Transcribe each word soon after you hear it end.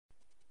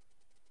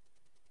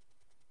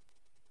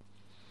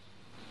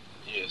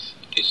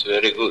It's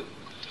very good.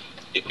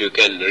 If you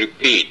can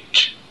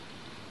repeat,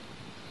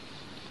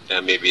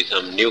 there may be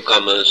some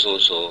newcomers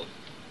also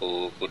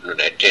who could not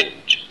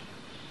attend.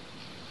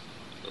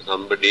 So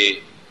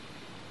somebody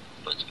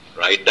must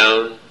write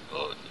down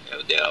or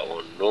have their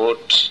own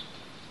notes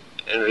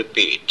and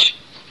repeat.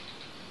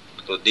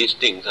 So these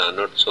things are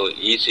not so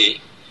easy.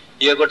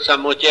 Here got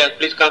some more chairs.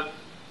 Please come.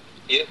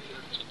 Here,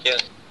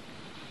 chairs.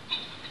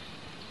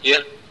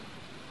 Here.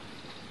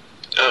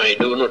 I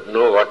do not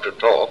know what to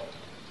talk.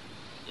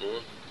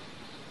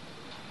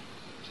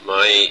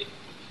 My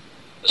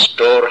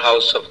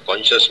storehouse of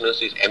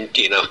consciousness is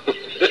empty now.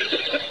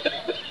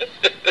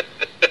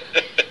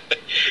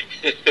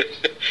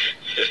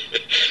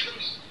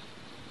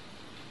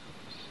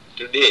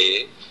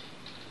 Today,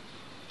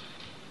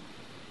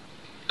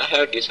 I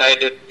have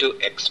decided to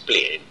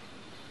explain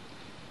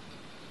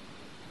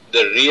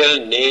the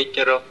real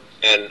nature of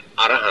an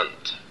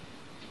Arahant,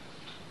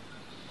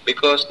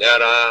 because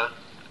there are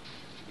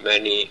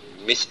many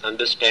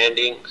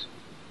misunderstandings,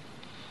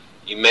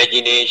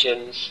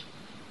 imaginations,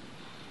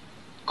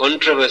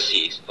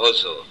 controversies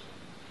also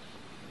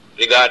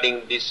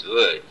regarding this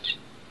word,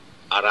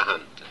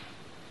 Arahant.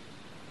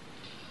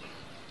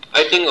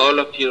 I think all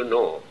of you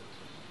know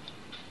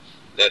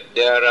that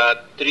there are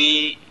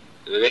three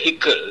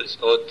vehicles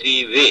or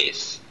three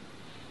ways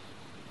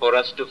for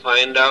us to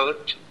find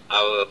out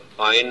our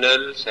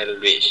final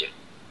salvation.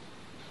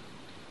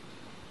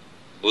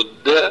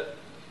 Buddha,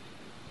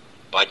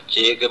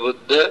 Pacceka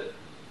Buddha,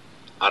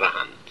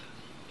 Arahant.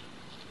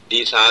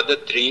 These are the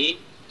three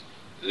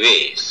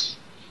ways,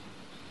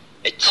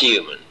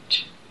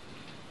 achievement.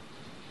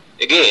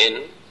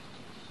 Again,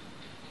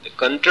 the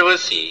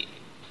controversy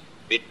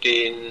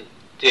between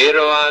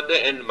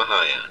Theravada and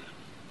Mahayana.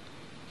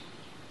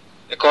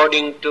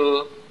 According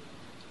to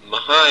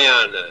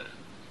Mahayana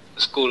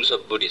schools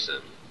of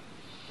Buddhism,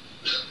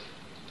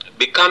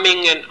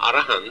 becoming an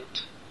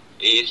Arahant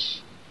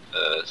is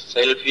a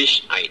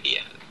selfish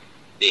idea,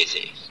 they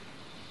say,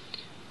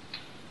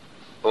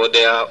 for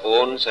their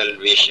own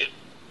salvation.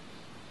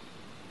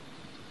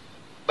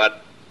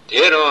 But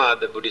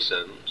Theravada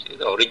Buddhism,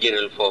 the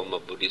original form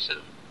of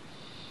Buddhism,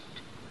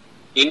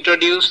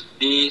 introduced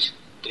these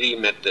three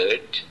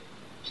methods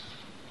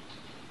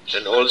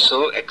and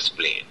also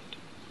explained.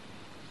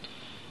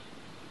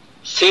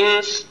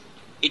 Since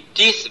it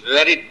is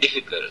very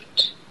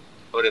difficult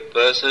for a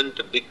person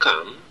to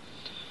become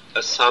a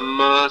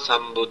Samma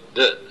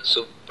Sambuddha,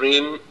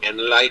 supreme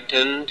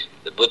enlightened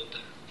Buddha,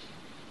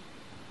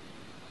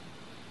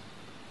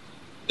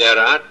 there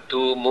are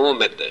two more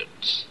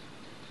methods.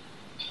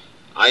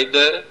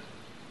 Either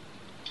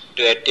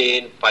to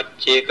attain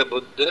Pacceka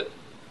Buddha,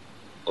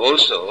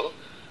 also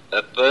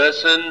a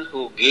person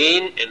who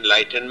gain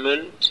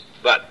enlightenment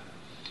but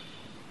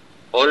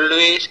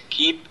always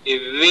keep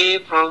away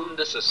from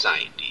the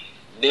society,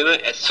 never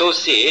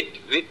associate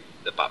with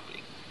the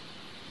public.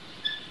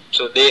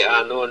 So they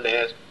are known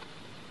as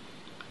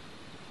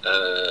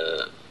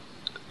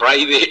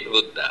private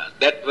Buddha.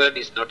 That word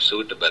is not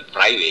suitable,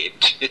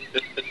 private.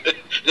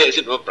 There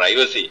is no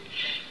privacy.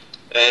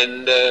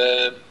 And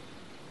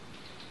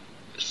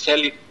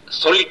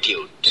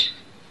solitude.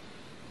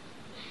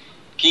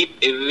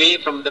 Keep away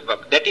from the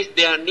public. That is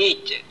their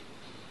nature.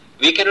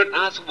 We cannot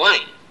ask why.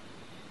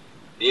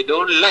 They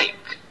don't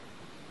like.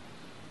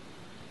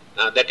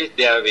 Now that is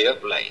their way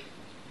of life.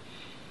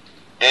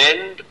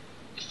 And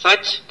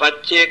such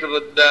Pacceka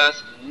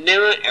Buddhas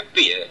never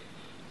appear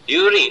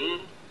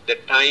during the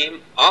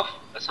time of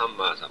a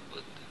Samma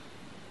Sambuddha.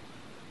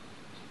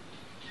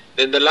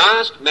 Then the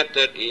last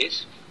method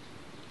is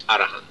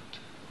Arahant.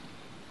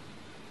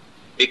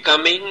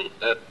 Becoming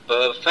a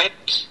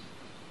perfect,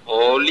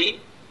 holy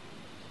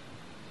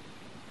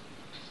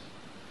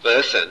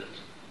person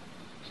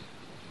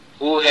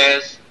who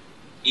has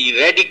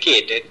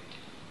eradicated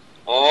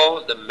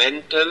all the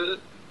mental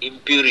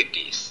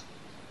impurities.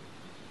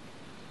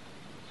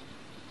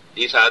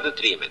 These are the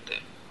three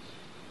methods.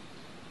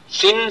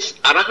 Since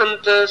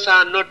Arahantas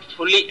are not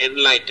fully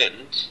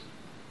enlightened,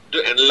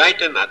 to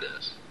enlighten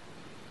others,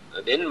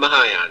 then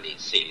Mahayana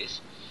says,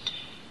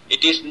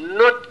 it is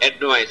not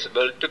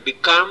advisable to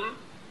become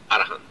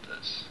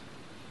Arahantas.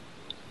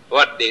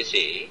 What they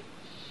say,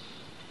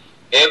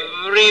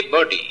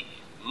 everybody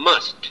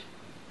must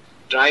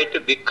try to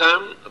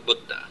become a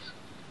Buddha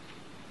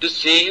to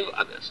save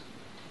others.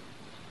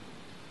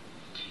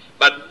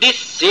 But this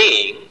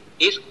saying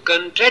is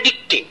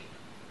contradicting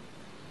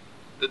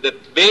to the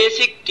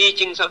basic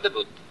teachings of the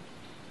Buddha.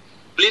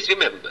 Please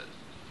remember,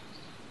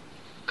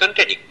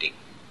 contradicting.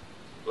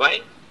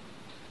 Why?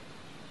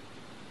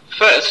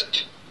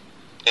 First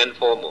and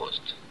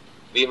foremost,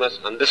 we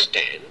must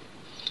understand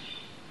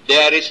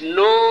there is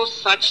no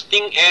such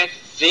thing as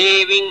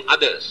saving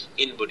others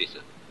in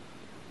Buddhism.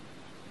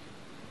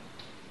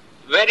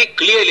 Very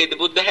clearly the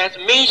Buddha has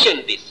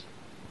mentioned this.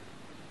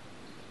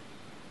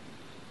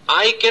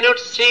 I cannot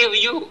save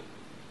you,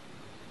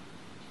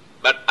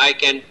 but I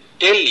can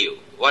tell you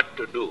what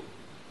to do.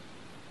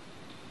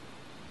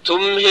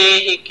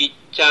 Tumhehi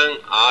Nichang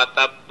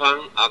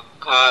Atappang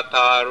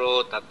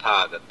Akkhataro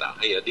Tathagata.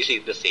 Here, this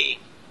is the saying.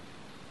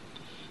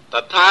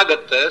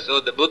 Tathagatas,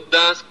 or the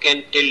Buddhas,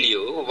 can tell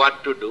you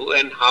what to do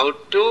and how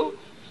to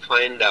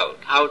find out,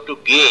 how to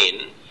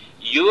gain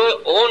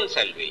your own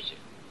salvation.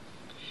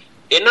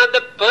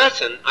 Another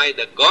person,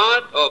 either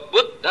God or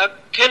Buddha,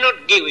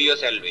 cannot give you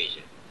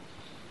salvation.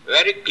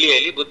 Very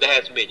clearly Buddha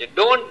has mentioned,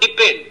 don't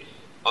depend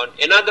on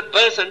another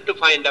person to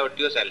find out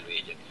your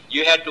salvation.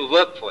 You have to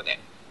work for that.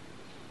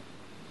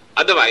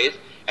 Otherwise,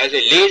 as a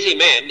lazy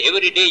man,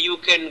 every day you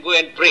can go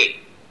and pray,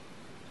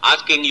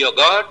 asking your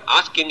God,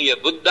 asking your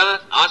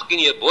Buddhas, asking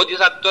your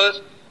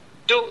Bodhisattvas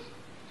to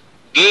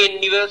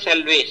gain your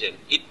salvation.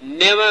 It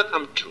never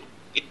come true.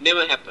 It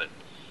never happened.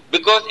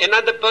 Because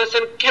another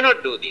person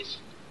cannot do this.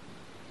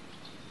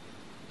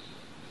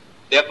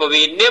 Therefore,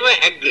 we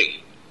never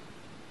agree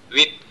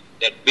with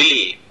that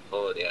belief,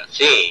 or they are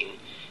saying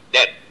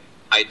that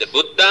either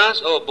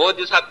Buddhas or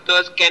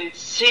Bodhisattvas can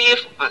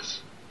save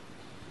us.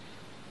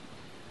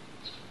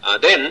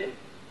 Then,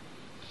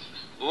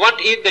 what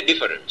is the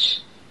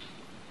difference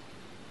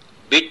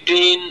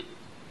between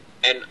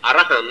an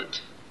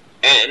Arahant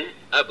and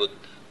a Buddha?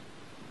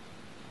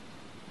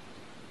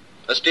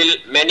 Still,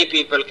 many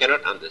people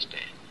cannot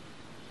understand.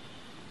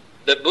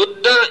 The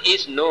Buddha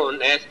is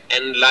known as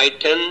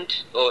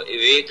enlightened or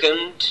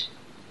awakened,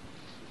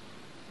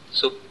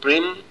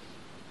 supreme,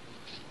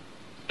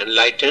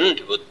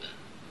 enlightened Buddha.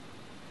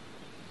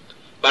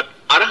 But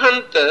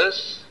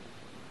Arahantas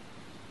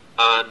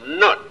are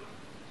not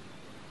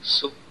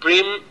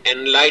supreme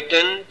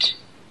enlightened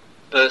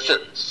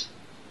persons,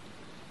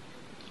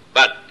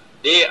 but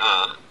they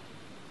are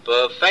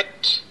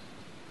perfect,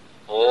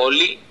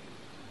 holy,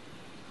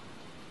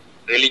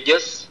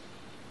 religious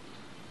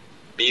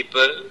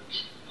people,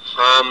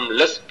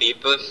 harmless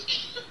people,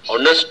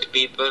 honest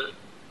people,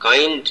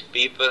 kind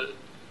people,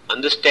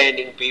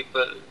 understanding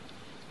people.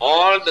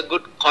 All the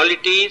good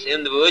qualities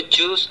and the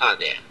virtues are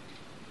there.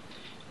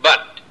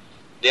 But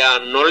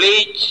their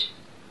knowledge,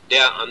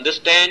 their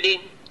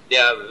understanding,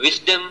 their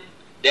wisdom,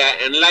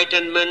 their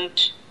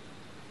enlightenment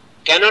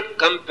cannot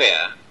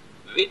compare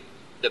with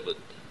the Buddha.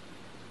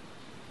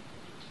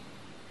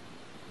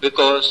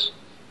 Because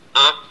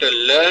after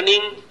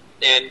learning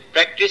and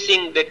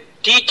practicing the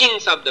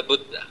teachings of the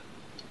Buddha,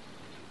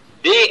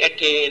 they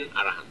attain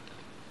Arahanta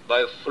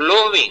by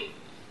following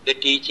the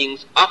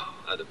teachings of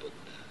the Buddha.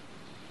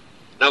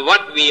 Now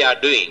what we are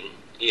doing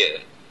here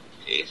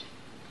is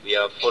we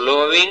are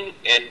following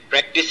and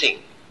practicing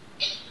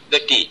the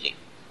teaching.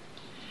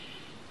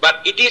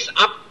 But it is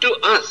up to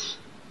us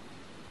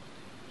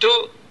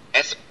to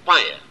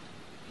aspire,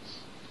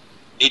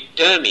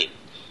 determine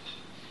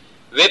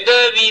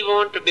whether we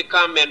want to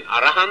become an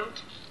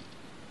Arahant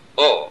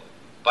or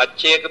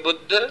Pacceka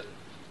Buddha,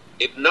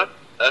 if not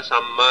a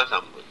Samma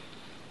Sambuddha.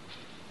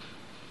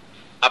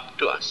 Up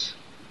to us.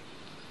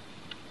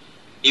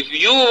 If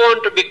you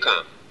want to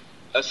become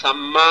a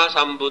Samma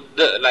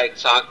Sambuddha like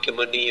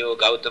Sakyamuni or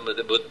Gautama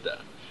the Buddha,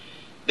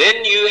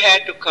 then you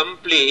have to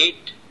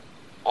complete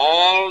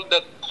all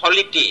the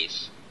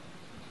qualities.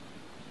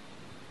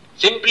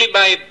 Simply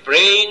by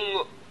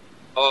praying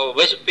or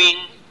worshipping,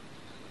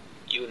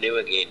 you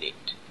never gain it.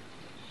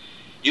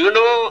 You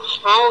know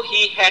how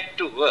he had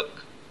to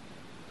work,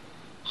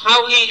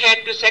 how he had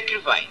to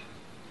sacrifice,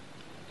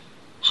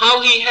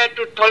 how he had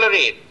to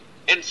tolerate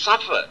and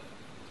suffer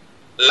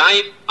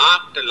life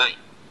after life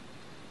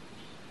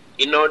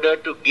in order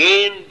to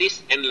gain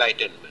this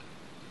enlightenment.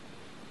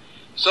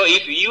 So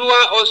if you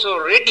are also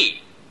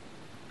ready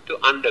to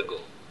undergo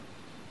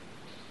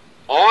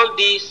all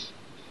these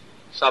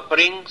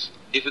sufferings,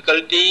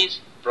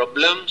 difficulties,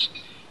 problems,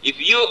 if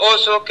you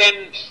also can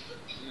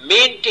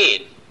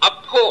maintain,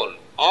 uphold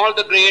all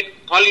the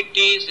great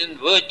qualities and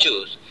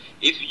virtues,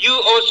 if you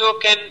also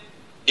can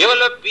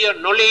develop your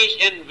knowledge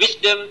and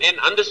wisdom and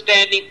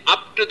understanding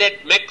up to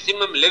that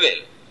maximum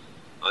level,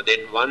 then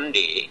one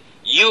day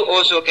you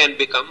also can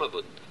become a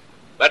Buddha.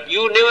 But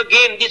you never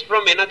gain this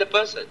from another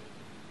person.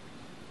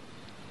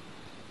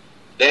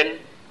 Then,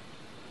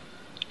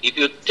 if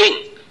you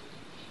think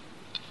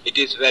it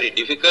is very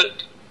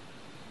difficult,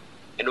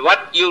 and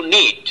what you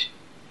need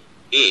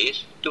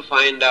is to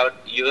find out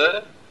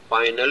your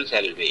final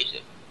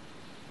salvation,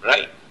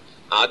 right?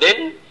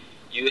 Then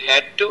you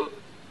had to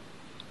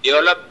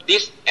develop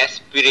this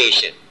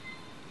aspiration,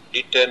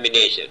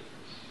 determination.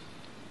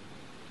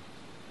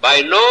 By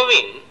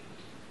knowing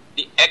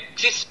the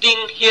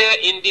existing here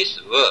in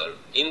this world,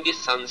 in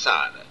this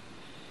samsara,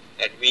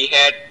 that we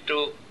had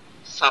to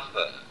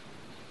suffer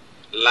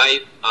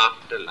life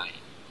after life.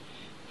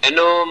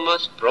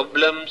 Enormous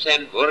problems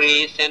and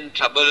worries and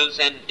troubles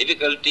and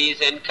difficulties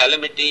and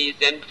calamities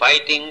and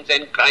fightings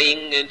and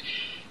crying and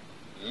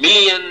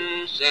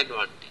millions and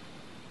one thing.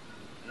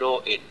 No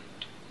end.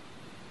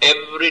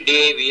 Every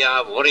day we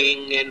are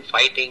worrying and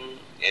fighting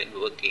and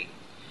working.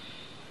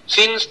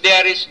 Since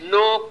there is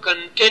no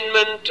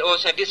contentment or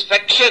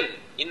satisfaction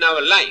in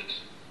our life,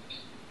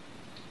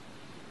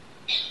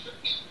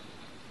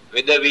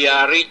 whether we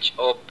are rich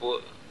or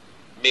poor,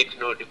 makes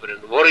no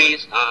difference.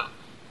 Worries are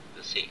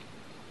the same.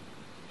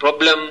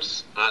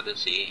 problems are the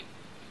same.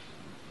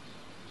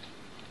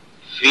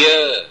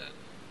 Fear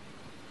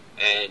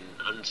and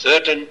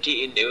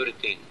uncertainty in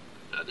everything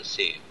are the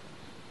same.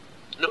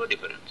 No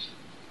difference.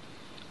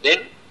 Then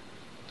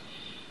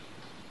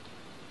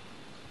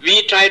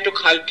we try to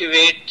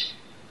cultivate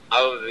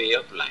our way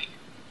of life.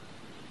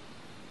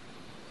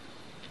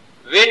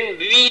 When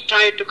we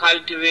try to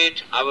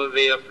cultivate our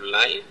way of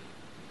life,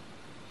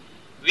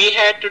 we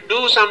had to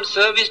do some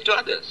service to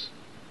others.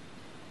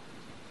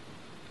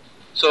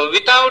 So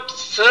without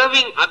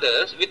serving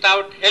others,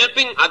 without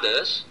helping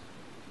others,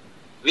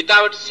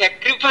 without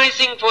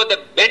sacrificing for the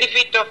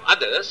benefit of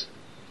others,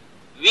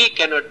 we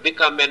cannot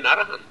become an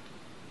Arahant.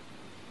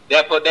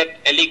 Therefore that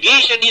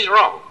allegation is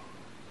wrong,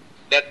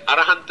 that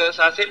Arahantas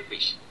are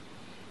selfish.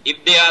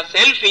 If they are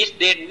selfish,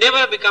 they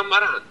never become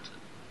Arahant.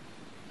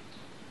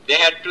 They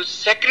had to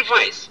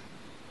sacrifice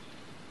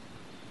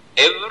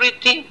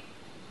everything,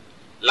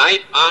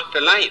 life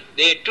after life.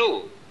 They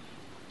too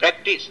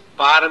practice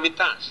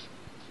paramitas.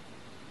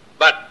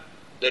 But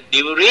the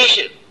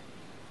duration,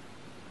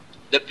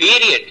 the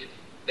period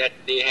that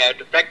they have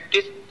to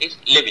practice is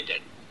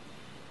limited.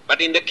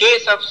 But in the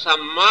case of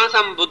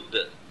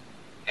Sammasambuddha,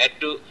 had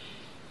to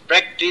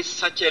practice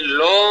such a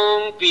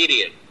long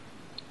period,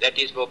 that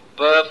is for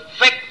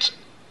perfect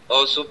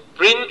or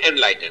supreme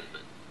enlightenment.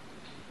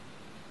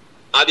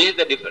 This is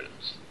the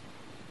difference.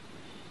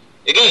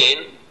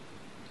 Again,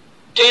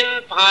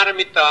 10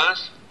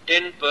 paramitas,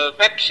 10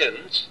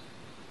 perfections,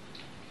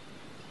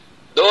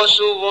 those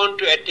who want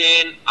to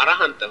attain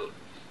Arahantahood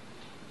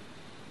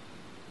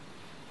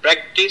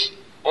practice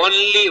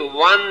only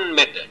one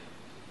method,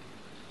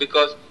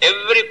 because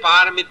every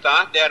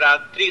paramita there are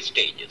 3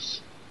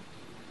 stages.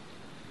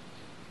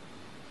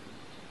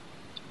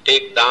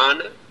 Take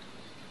dana,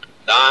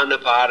 dana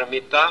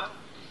paramita,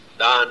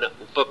 dana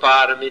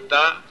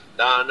upaparamita,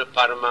 dana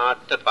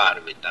paramartha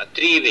paramita.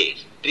 3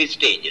 ways, 3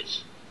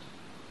 stages.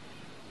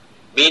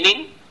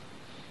 Meaning,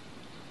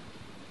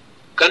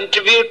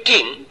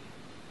 contributing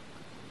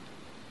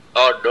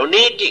or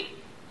donating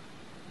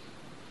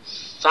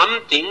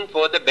something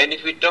for the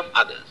benefit of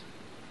others.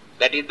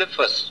 That is the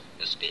first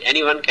stage.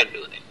 Anyone can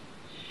do that.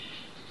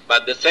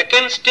 But the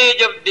second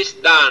stage of this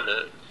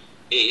dana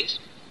is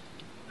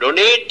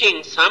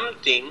donating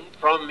something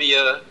from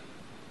your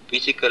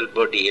physical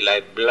body,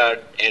 like blood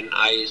and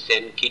eyes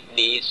and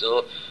kidneys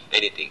or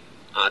anything.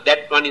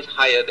 That one is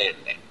higher than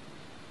that.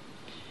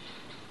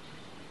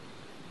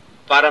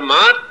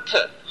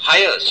 Paramartha,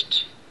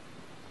 highest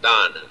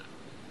dana,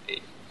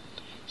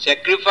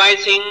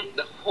 sacrificing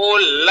the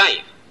whole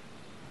life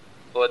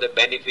for the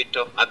benefit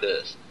of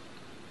others,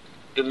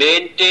 to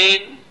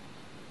maintain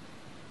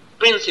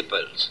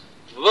principles,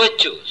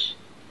 virtues,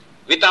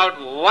 without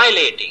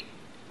violating.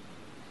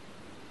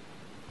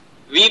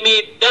 We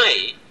may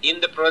die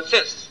in the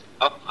process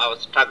of our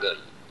struggle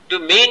to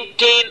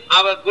maintain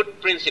our good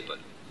principle.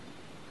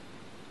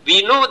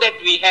 We know that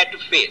we had to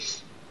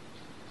face,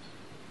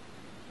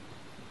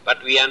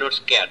 but we are not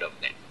scared of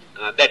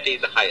that. That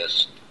is the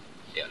highest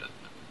development.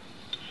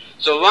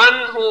 So one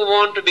who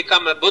wants to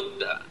become a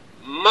Buddha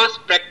must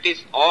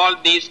practice all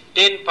these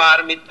 10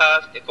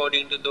 paramitas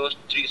according to those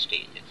 3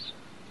 stages.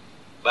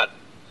 But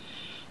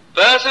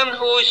person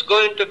who is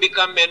going to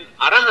become an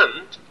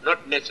Arahant,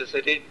 not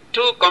necessary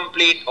to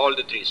complete all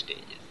the 3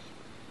 stages.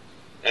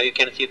 Now you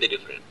can see the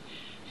difference.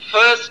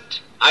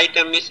 First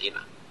item is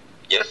enough.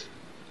 Just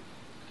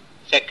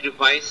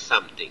sacrifice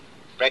something.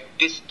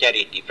 Practice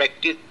charity.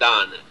 Practice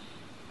dana.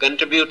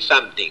 Contribute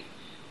something.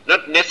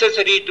 Not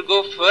necessary to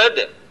go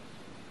further.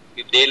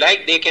 If they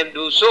like, they can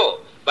do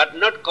so, but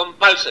not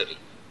compulsory.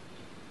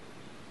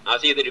 Now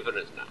see the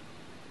difference now.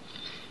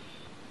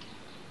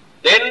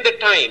 Then the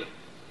time,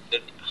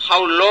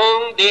 how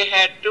long they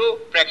had to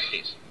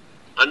practice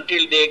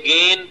until they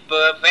gain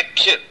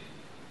perfection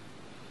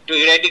to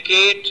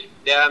eradicate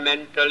their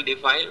mental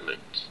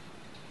defilements.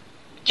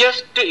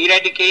 Just to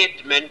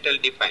eradicate mental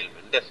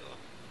defilement, that's all.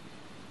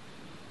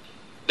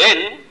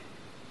 Then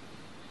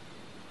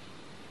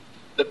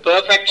the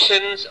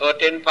perfections or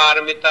 10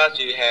 paramitas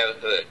you have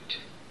heard,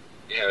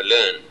 you have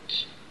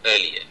learned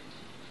earlier.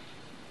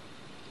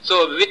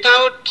 So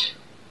without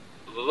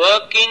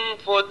working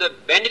for the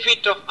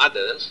benefit of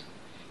others,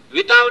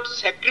 without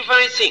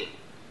sacrificing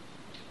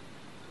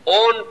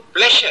own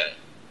pleasure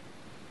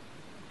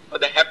for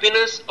the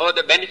happiness or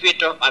the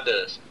benefit of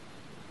others,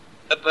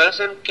 a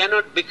person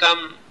cannot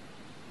become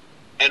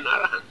an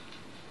Arahant.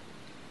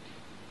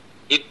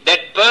 If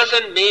that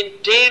person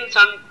maintains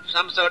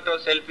some sort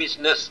of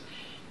selfishness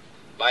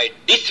by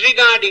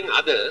disregarding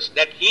others,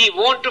 that he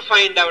wants to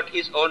find out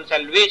his own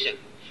salvation,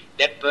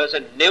 that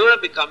person never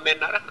become an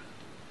Arahant,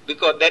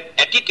 because that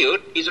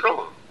attitude is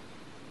wrong.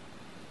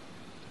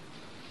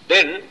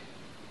 Then,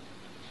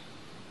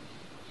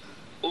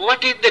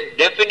 what is the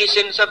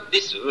definitions of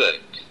this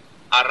word,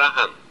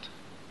 Arahant?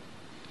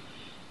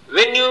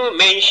 When you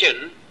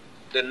mention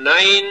the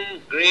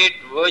 9 great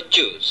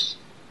virtues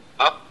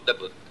of the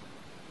Buddha,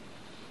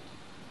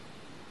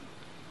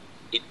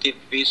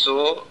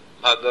 Itipiso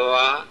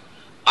Bhagava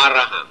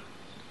Araham.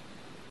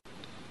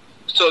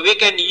 So we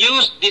can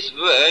use this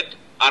word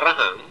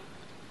Arahant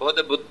for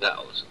the Buddha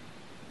also.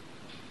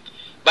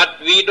 But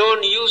we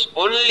don't use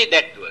only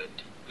that word.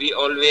 We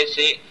always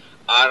say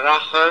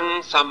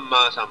Arahant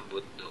Samma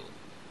Sambuddho.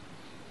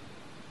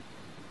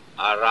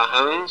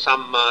 Arahant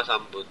Samma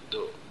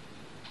Sambuddho.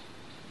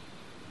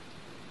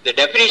 The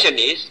definition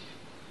is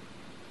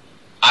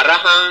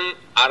Arahant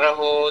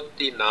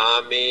Arahoti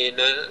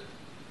Namena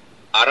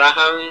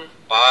Arahant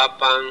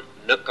Papang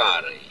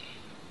Nakare.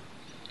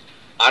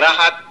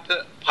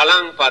 Arahat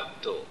Phalang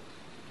Patto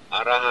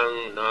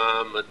Arahang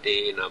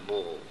Namate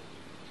Namo.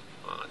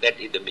 That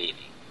is the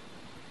meaning.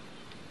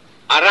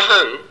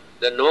 Arahang,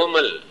 the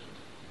normal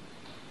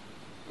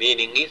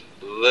meaning is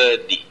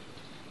worthy.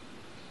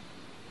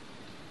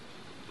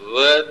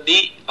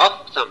 Worthy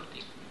of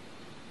something.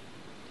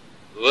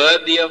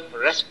 Worthy of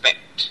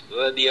respect.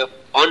 Worthy of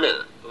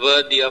honor.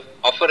 Worthy of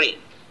offering.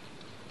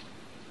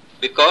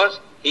 Because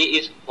he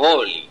is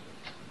holy.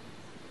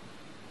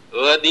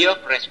 Worthy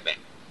of respect.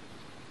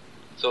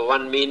 So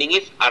one meaning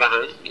is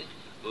Arahant is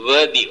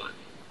worthy one.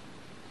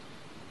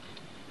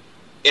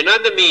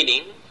 Another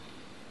meaning,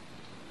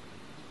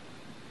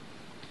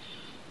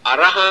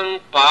 Arahang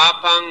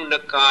Papang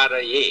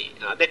Nakaraye.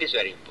 Now that is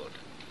very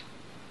important.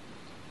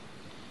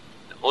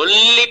 The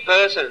only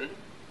person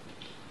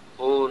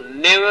who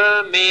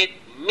never made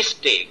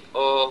mistake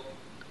or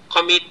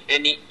commit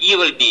any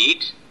evil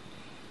deeds,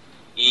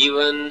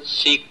 even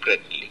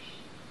secretly.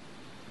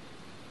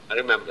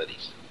 Remember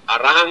this.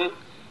 Arahang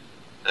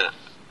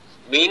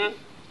means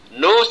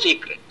no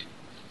secret.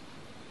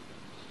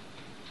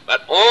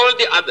 But all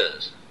the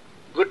others,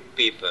 good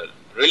people,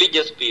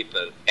 religious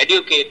people,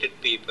 educated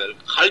people,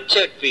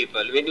 cultured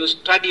people, when you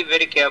study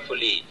very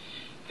carefully,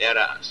 there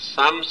are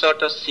some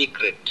sort of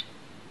secret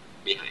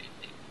behind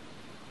it.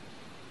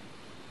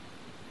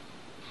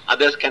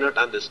 Others cannot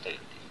understand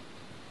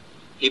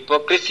it.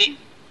 Hypocrisy,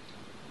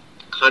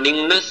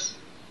 cunningness,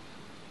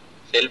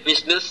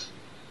 selfishness,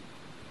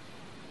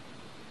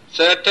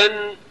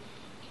 certain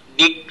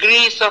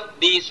degrees of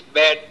these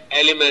bad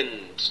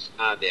elements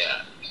are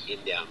there in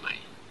their mind.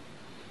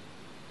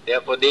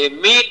 Therefore, they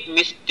make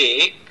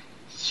mistake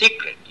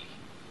secretly.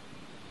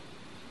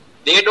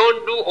 They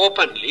don't do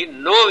openly,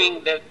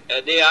 knowing that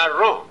they are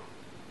wrong.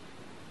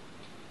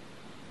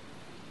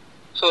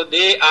 So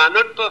they are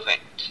not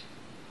perfect.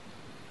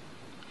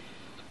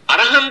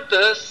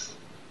 Arahantas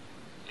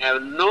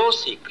have no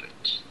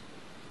secret.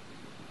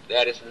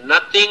 There is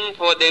nothing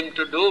for them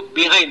to do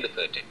behind the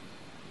curtain.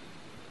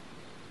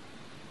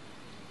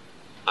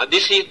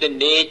 This is the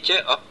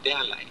nature of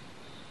their life.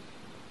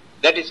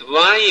 That is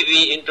why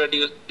we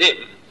introduce them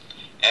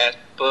as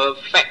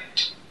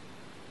perfect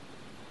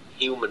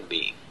human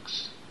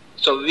beings.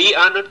 So we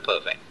are not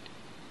perfect.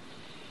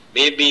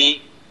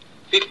 Maybe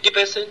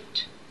 50%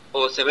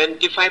 or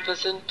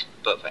 75%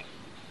 perfect.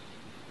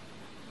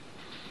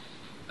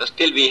 But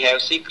still we have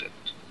secret.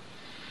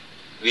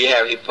 We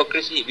have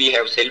hypocrisy, we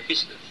have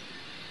selfishness.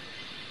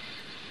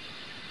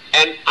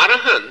 And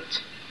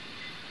Arahant,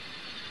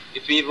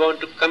 if we want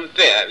to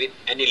compare with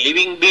any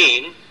living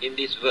being in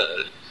this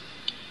world,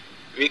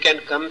 we can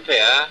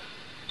compare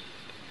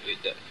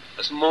with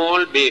a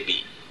small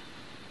baby.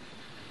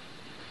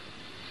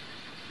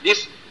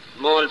 This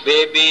small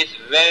baby is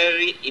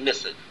very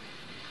innocent.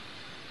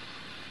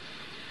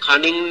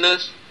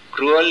 Cunningness,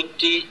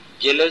 cruelty,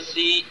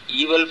 jealousy,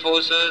 evil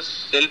forces,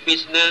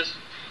 selfishness,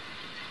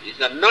 these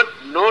are not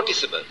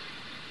noticeable.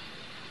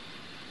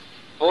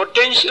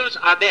 Potentials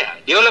are there,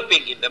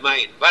 developing in the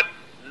mind, but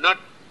not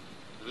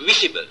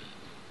visible.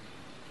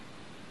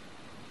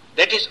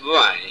 That is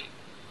why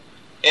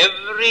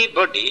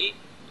everybody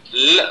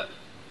loves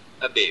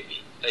a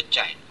baby, a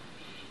child.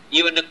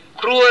 Even a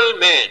cruel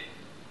man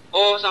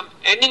or some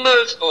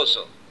animals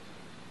also.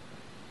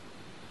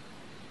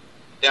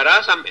 There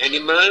are some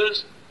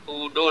animals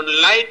who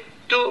don't like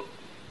to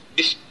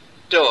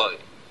destroy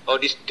or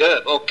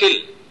disturb or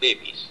kill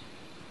babies.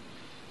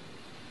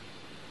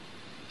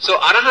 So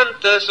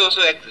Arahantas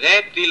also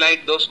exactly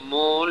like those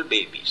small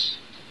babies.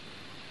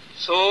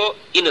 So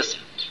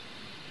innocent.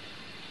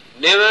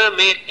 Never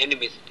made any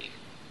mistake.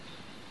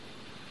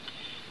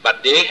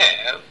 But they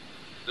have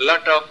a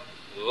lot of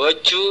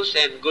virtues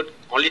and good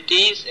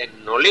qualities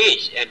and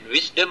knowledge and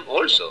wisdom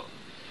also,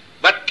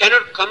 but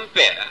cannot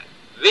compare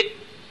with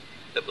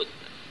the Buddha.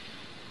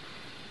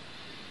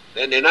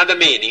 Then another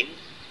meaning,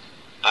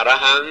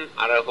 Arahang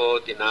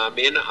Arahoti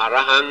Namena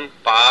Arahang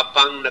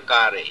Papang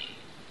Nakare.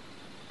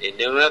 They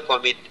never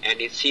commit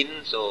any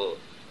sins or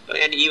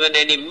and even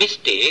any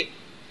mistake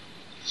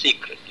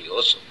secretly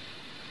also.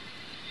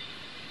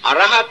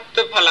 Arahat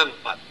Phalang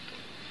Patto.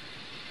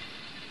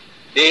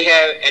 They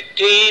have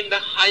attained the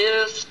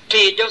highest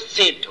stage of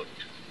sainthood.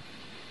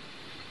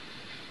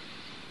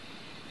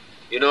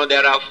 You know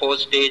there are 4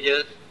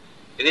 stages,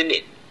 isn't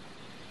it?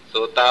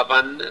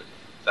 Sotapanna,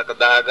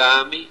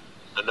 Sakadagami,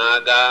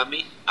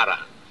 Anagami,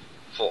 Arahant.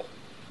 4.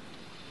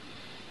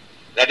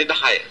 That is the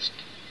highest.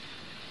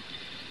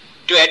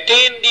 To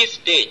attain these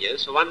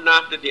stages, one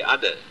after the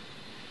other,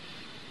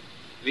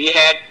 we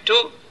had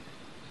to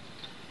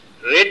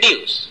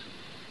reduce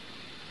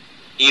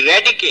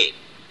eradicate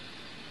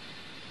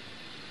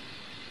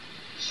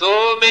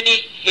so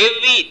many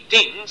heavy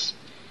things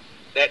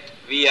that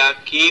we are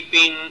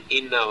keeping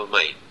in our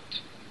mind.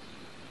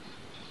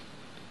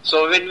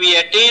 So when we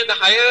attain the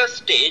higher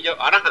stage of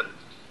Arahant,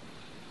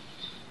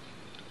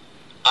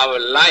 our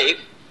life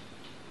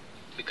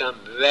becomes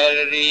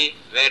very,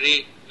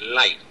 very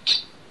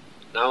light,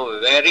 now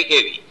very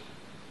heavy.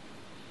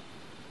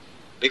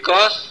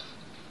 Because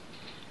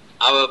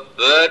our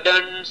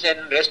burdens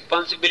and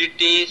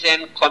responsibilities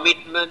and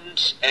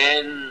commitments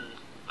and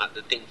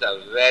other things are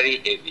very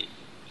heavy.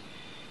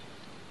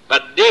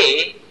 But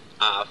they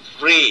are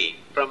free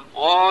from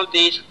all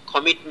these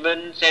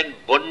commitments and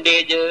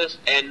bondages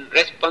and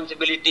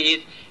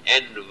responsibilities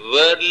and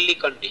worldly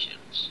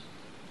conditions.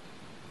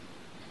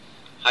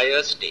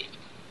 Higher stage.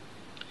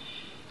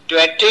 To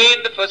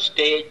attain the first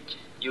stage,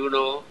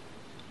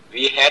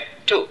 we had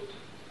to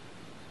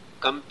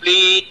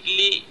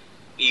completely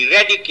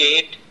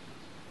eradicate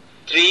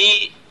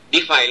 3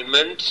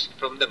 defilements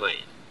from the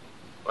mind.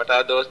 What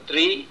are those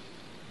 3?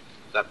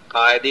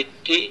 Sakkaya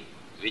Ditthi,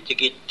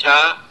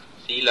 Vicikiccha,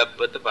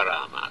 Silabbata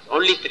Paramas.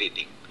 Only 3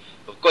 things.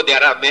 Of course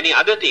there are many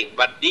other things,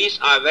 but these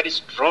are very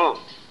strong,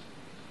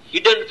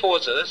 hidden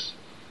forces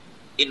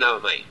in our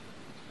mind.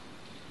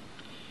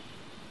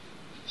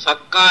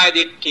 Sakkaya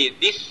Ditthi,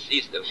 this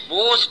is the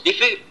most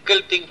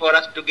difficult thing for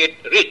us to get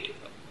rid of.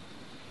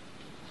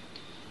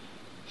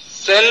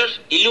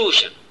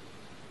 Self-illusion.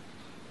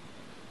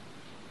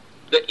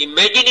 The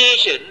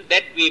imagination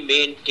that we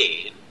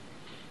maintain,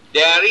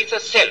 there is a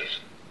self.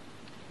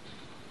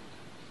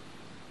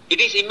 It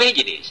is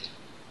imagination.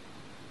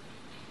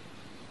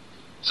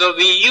 So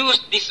we use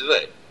this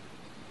word,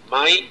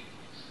 my,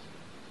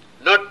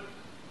 not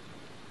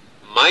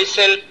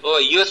myself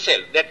or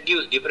yourself. That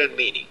gives different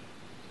meaning.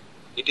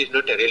 It is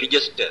not a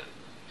religious term.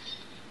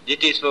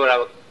 It is for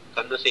our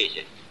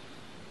conversation.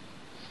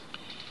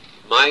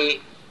 My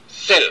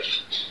self,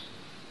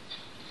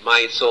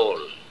 my soul.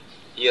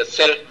 Here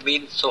self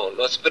means soul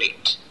or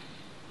spirit.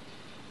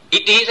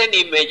 It is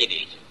an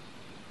imagination.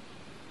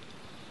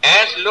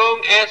 As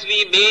long as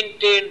we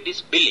maintain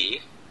this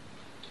belief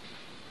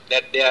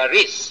that there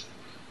is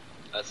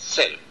a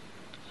self,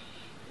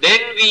 then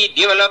we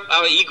develop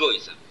our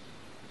egoism.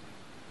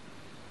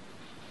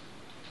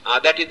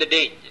 That is the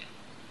danger.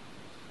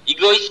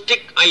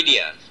 Egoistic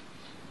ideas.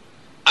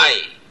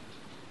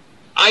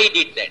 I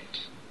did that.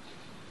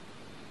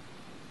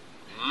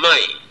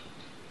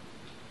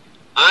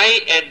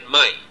 I and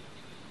my.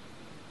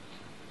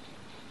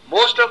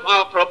 Most of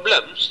our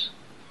problems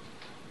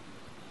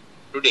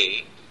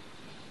today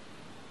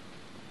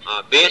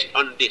are based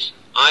on this,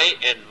 I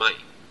and my.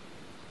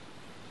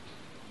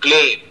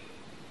 Claim.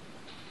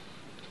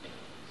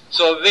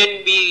 So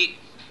when we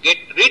get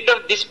rid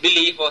of this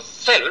belief of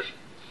self,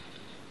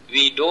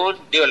 we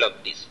don't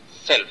develop this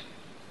self.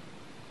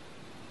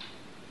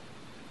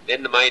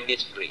 Then the mind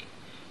is free.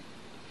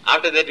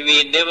 After that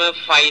we never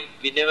fight,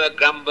 we never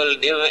grumble,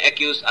 never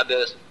accuse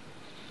others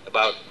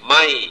about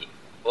my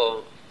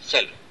or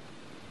self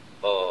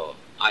or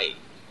I.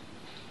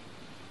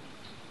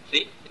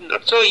 See,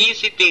 not so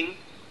easy thing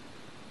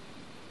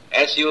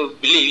as you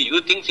believe.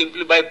 You think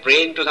simply by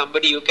praying to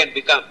somebody you can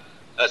become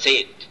a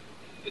saint.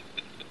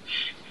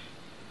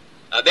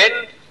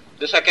 Then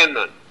the second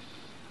one,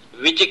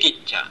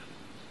 Vicikiccha.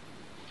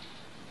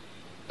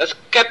 A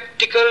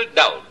skeptical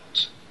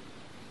doubt.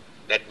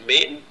 That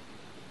means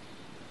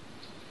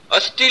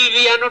still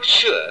we are not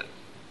sure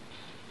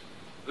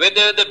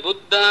whether the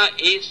Buddha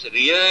is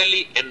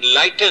really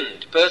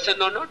enlightened person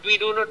or not. We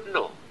do not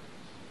know.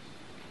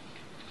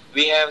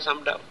 We have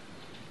some doubt.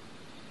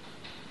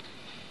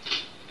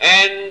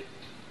 And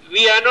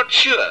we are not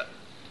sure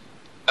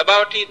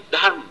about his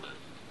dharma.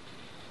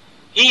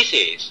 He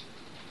says,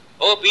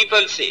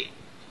 people say,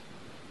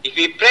 if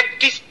we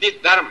practice this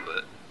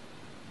dharma,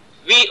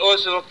 we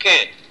also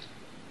can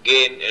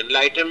gain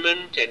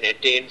enlightenment and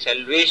attain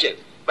salvation.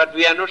 But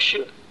we are not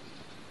sure.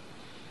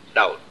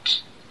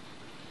 Doubt.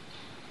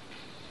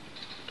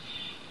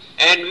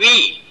 And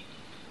we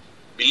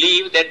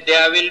believe that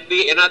there will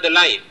be another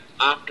life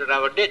after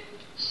our death.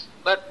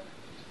 But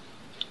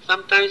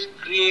sometimes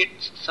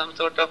creates some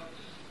sort of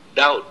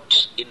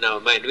doubt in our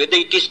mind, whether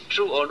it is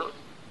true or not.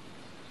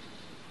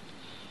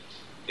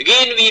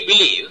 Again we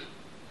believe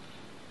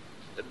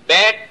the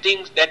bad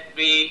things that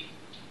we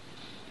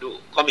do,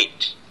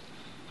 commit,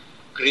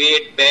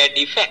 create bad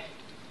effect.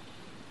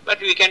 But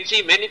we can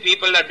see many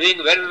people are doing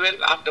very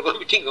well after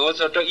committing all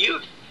sort of evil.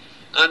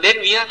 And then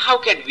how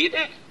can we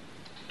there?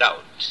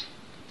 Doubt.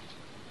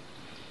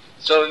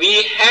 So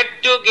we had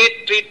to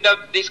get rid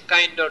of this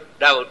kind of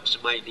doubts,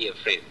 my dear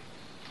friend.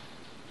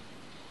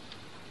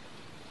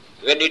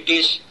 When it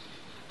is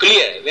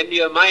clear, when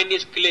your mind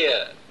is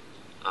clear,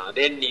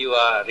 then you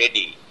are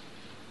ready.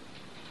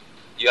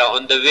 You are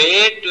on the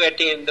way to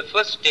attain the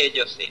first stage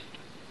of sainthood.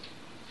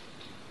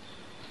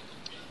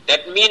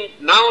 That means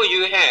now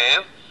you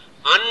have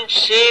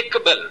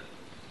unshakable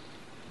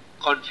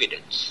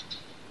confidence.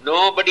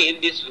 Nobody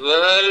in this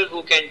world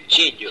who can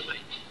change your mind.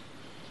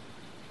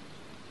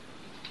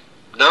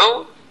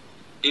 Now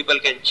people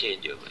can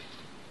change your mind.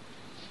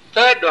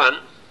 Third one,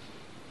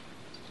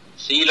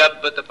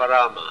 Silabbata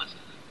Paramasa,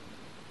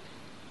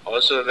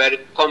 also very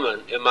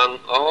common among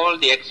all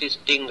the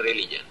existing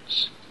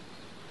religions.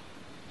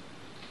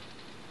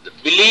 The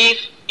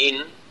belief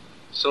in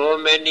so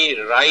many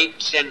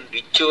rites and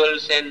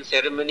rituals and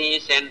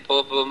ceremonies and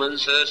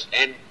performances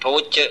and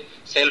torture,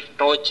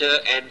 self-torture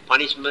and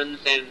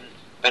punishments and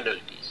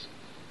penalties.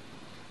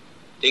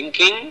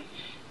 Thinking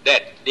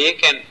that they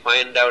can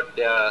find out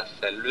their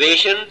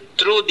salvation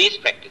through these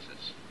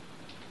practices.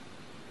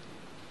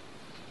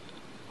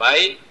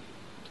 By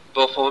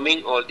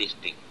performing all these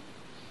things.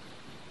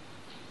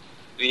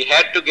 We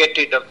had to get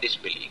rid of this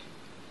belief.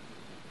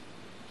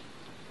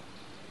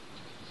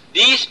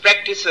 These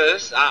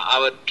practices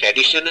are our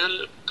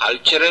traditional,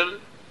 cultural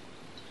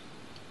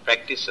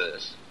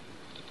practices.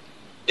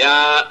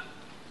 There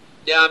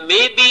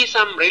may be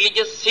some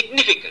religious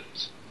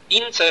significance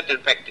in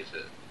certain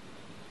practices,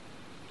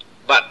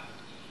 but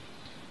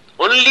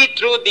only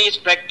through these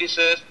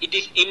practices it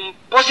is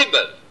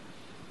impossible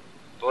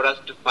for us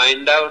to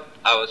find out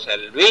our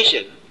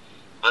salvation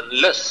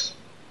unless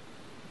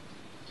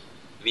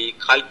we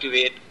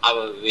cultivate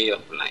our way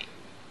of life.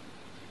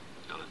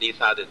 Now, these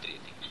are the three things.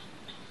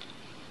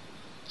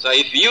 So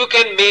if you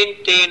can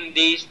maintain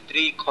these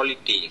three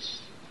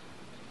qualities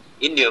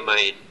in your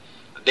mind,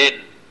 then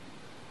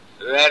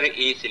very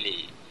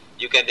easily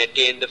you can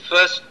attain the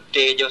first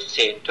stage of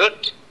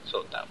sainthood,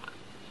 Sotapanna.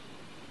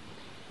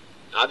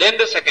 Now then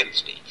the second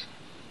stage.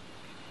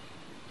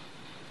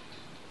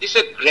 This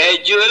is a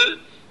gradual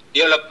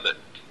development.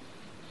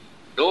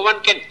 No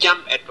one can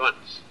jump at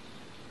once.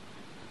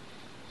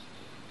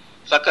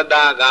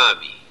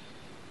 Sakadagami.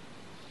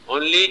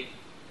 Only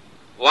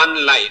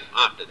one life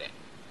after that.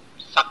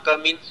 Saka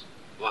means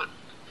one.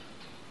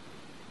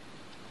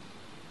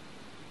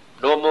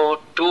 No more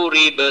two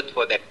rebirths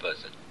for that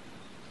person.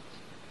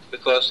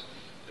 Because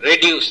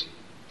reduce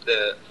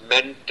the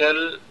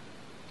mental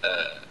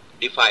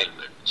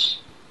defilements.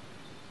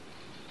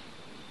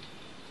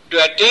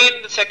 To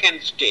attain the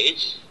second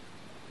stage,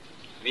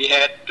 we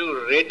had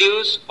to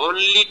reduce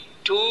only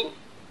two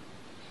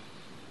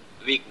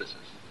weaknesses.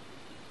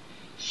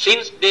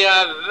 Since they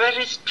are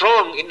very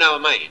strong in our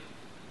mind,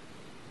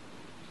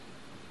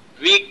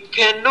 we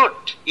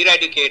cannot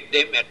eradicate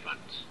them at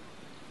once.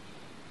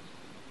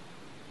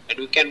 And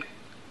we can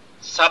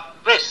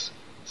suppress,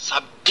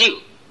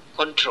 subdue,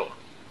 control.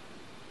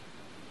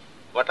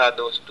 What are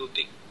those two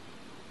things?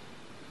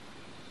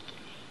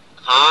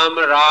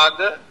 Kama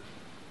raga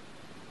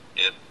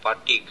and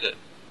patika.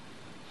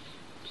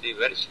 See,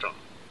 very strong.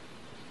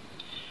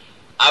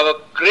 Our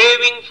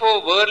craving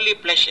for worldly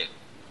pleasure,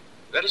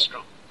 very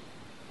strong.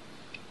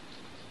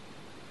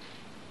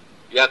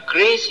 We are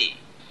crazy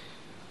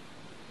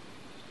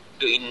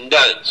to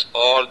indulge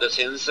all the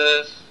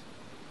senses,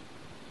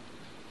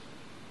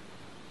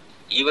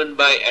 even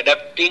by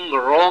adopting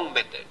wrong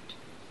method,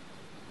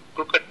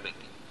 crooked method.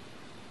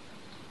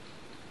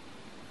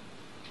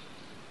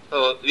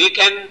 So we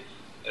can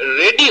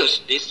reduce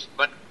this,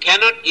 but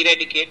cannot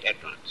eradicate at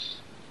once.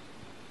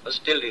 But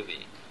still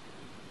remain.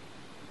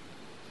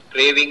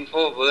 Craving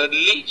for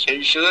worldly,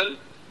 sensual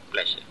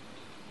pleasure.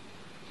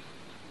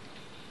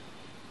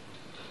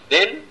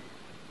 Then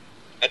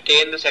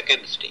attain the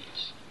second stage.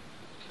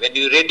 When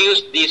you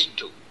reduce these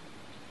two.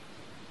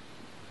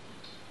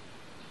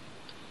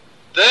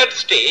 Third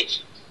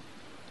stage,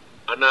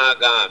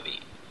 anagami.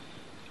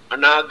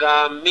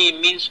 Anagami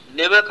means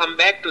never come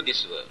back to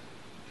this world.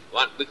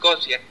 One,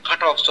 because you have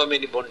cut off so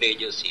many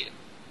bondages here.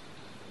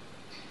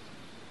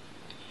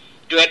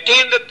 To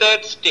attain the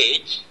third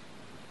stage,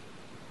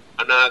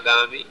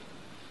 anagami,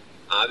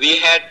 we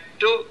had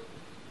to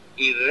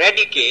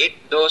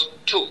eradicate those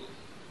two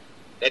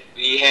that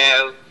we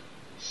have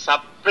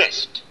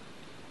suppressed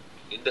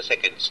in the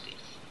second stage.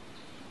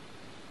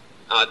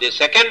 The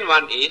second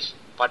one is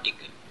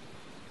patika.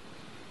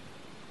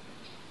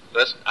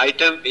 First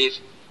item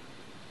is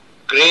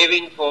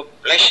craving for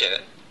pleasure.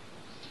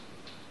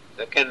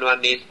 Second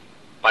one is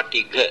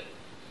patika,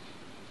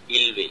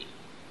 ill will,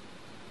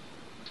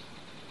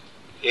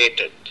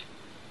 hatred.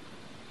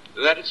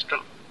 Very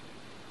strong.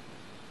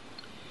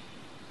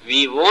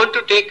 We want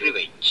to take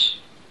revenge,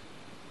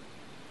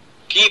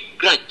 keep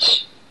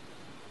grudge.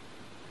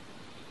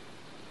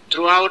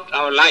 Throughout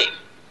our life,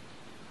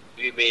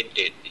 we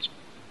maintain this.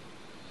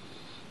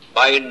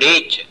 By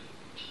nature,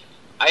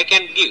 I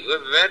can give a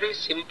very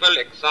simple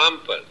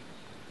example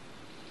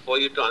for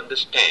you to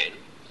understand.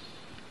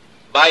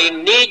 By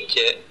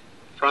nature,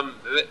 from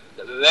the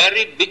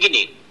very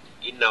beginning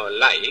in our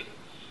life,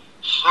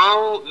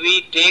 how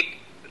we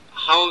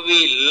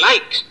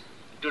like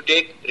to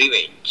take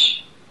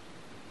revenge.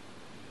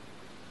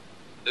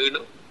 Do you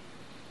know?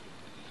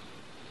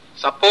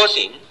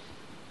 Supposing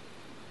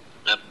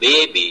a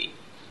baby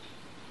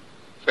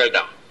fell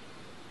down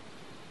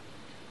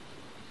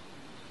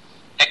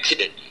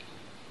accidentally,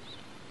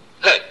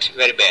 hurt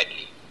very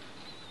badly,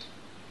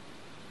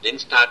 then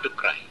start to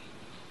cry,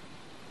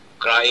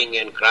 crying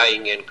and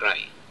crying and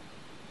crying.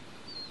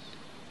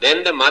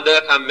 Then the mother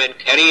come and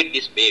carried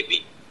this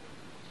baby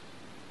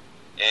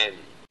and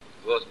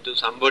goes to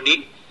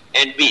somebody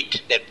and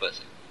beat that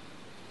person.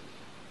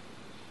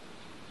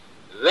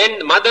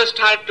 When mother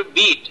starts to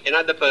beat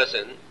another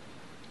person,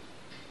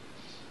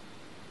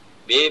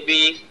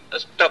 babies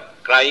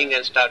stop crying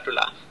and start to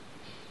laugh.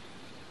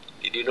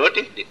 Did you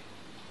notice this?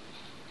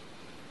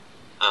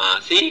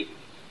 See,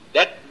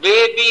 that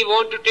baby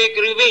want to take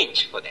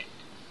revenge for that.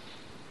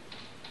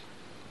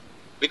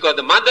 Because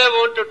the mother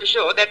wanted to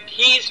show that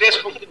he is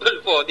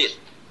responsible for this.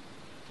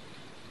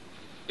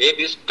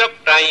 Baby stop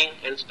crying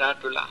and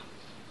start to laugh.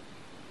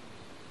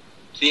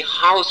 See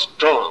how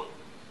strong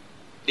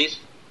this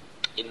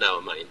in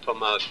our mind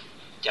from our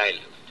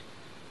childhood.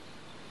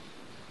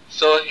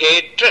 So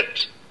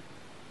hatred,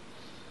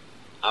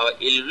 our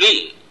ill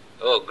will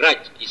or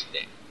grudge is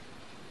there.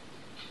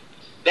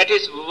 That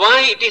is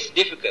why it is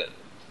difficult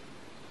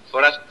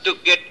for us to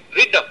get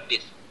rid of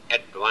this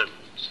at once.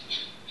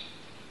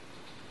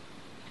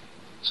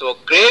 So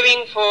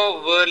craving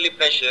for worldly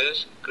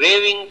pleasures,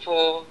 craving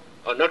for,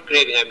 or not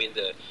craving, I mean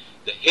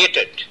the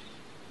hatred,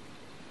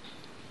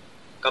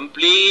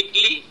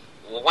 completely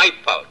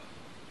wipe out,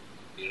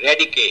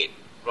 eradicate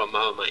from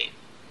our mind.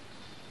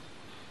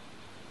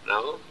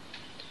 Now,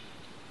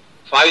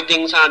 5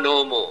 things are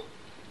no more,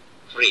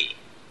 free.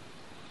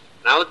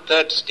 Now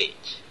 3rd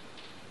stage,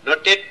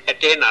 not yet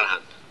attain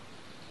Arahant.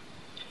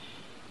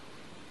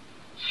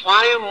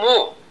 5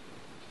 more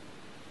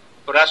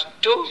for us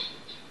to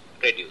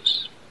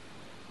reduce.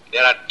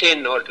 There are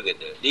 10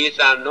 altogether. These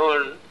are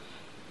known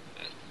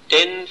as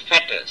 10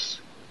 fetters.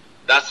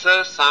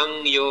 Dasa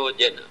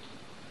Sangyojana.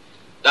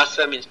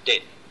 Dasa means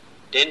 10.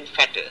 10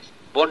 fetters,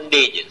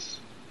 bondages.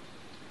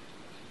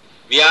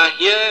 We are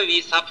here,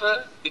 we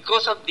suffer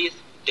because of these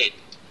 10.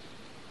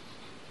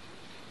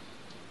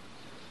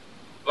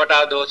 What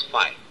are those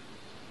 5?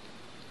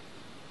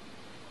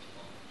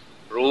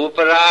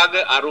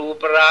 Ruparaga,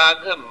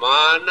 Aruparaga,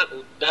 Mana,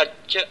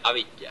 Uddhacha,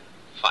 Avidya.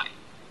 5.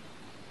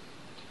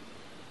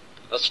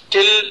 Are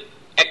still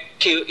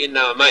active in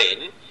our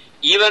mind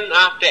even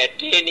after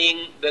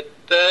attaining the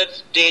 3rd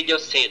stage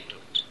of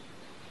sainthood.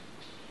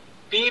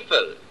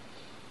 People,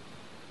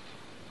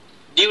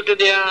 due to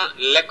their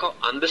lack of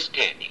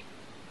understanding,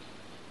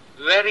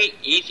 very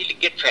easily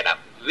get fed up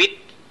with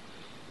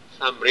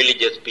some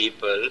religious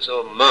people,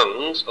 or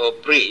monks or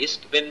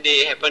priests, when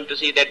they happen to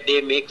see that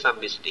they make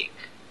some mistake.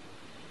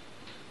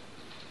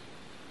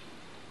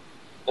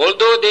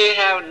 Although they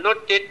have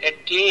not yet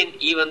attained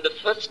even the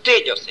 1st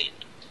stage of sainthood.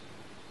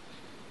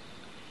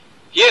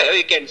 Here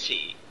we can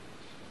see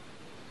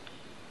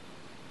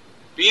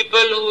people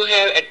who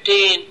have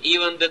attained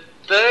even the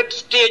 3rd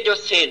stage of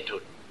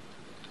sainthood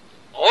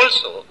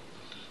also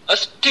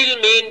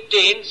still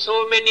maintain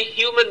so many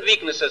human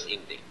weaknesses in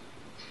them.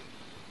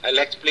 I'll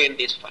explain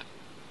this part.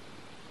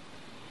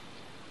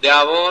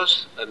 There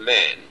was a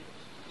man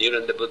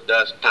during the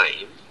Buddha's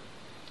time,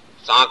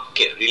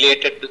 Sakya,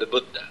 related to the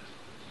Buddha.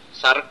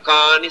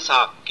 Sarkani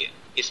Sakya,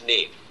 his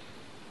name.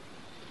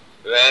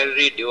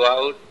 Very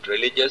devout,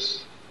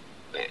 religious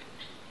man.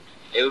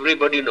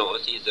 Everybody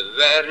knows he is a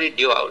very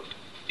devout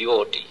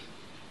devotee.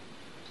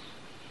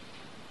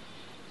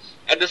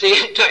 At the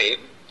same time,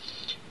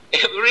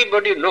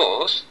 everybody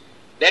knows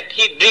that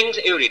he drinks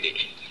every day.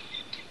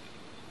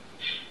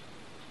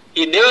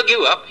 He never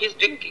give up his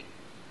drinking.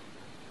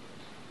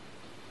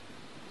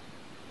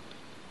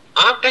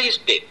 After his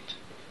death,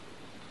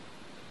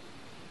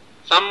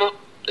 some of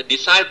the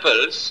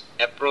disciples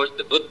approached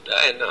the Buddha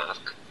and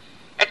asked,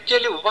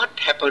 actually what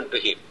happened to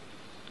him?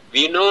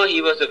 We know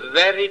he was a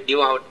very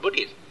devout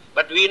Buddhist,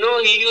 but we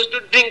know he used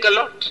to drink a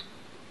lot.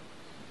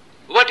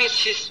 What is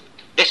his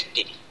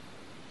destiny?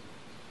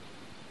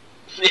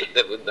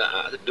 The Buddha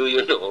asked, do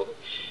you know,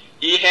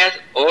 he has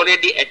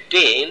already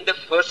attained the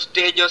 1st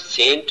stage of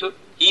sainthood.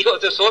 He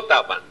was a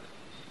Sotapanna.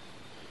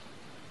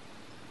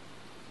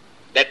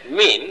 That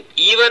means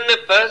even a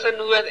person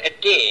who has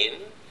attained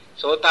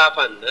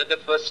Sotapanna, the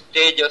 1st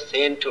stage of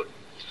sainthood,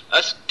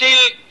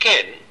 still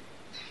can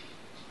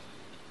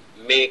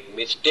make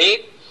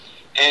mistake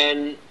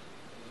and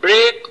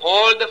break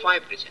all the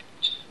 5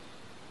 precepts.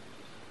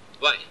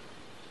 Why?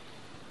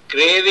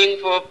 Craving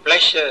for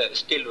pleasure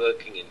still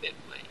working in that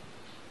mind.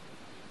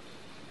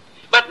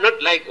 But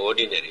not like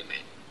ordinary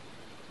men.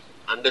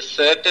 Under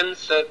certain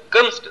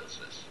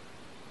circumstances,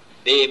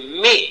 they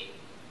may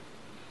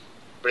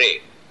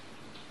break.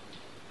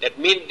 That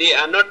means they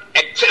are not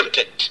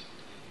exempted.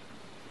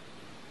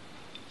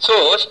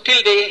 So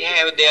still they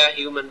have their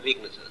human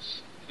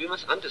weaknesses. We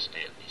must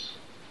understand this.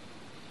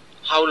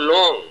 How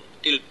long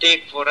it will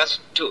take for us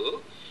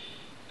to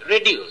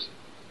reduce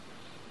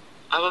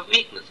our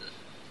weaknesses.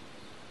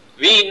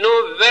 We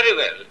know very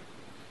well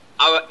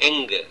our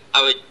anger,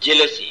 our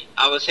jealousy,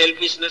 our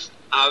selfishness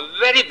are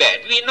very bad.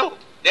 We know.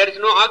 There is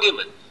no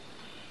argument.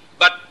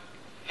 But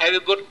have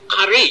you got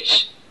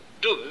courage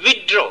to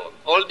withdraw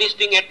all these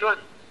things at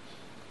once?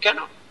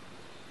 Cannot.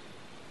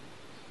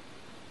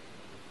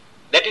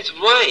 That is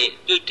why it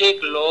will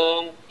take a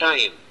long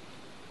time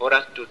for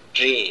us to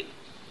train.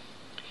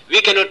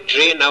 We cannot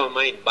train our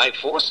mind by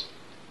force.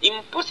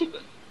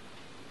 Impossible.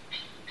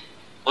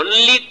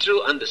 Only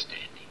through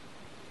understanding.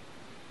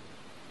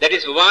 That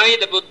is why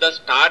the Buddha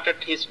started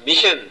his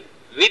mission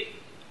with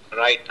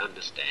right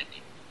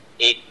understanding.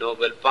 8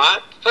 Noble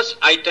Path, first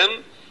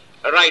item,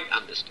 right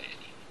understanding.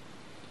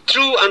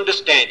 True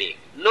understanding,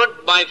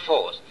 not by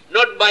force,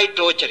 not by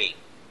torturing.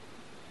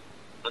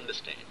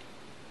 Understanding.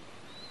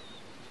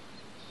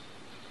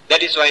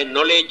 That is why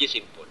knowledge is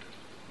important.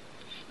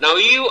 Now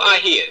you are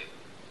here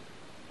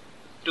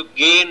to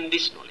gain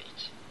this knowledge.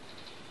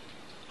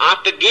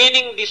 After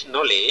gaining this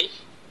knowledge,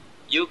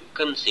 you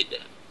consider.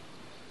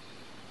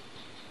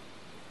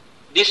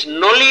 This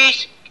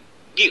knowledge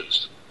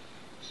gives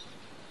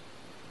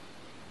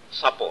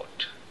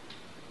support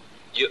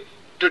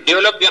to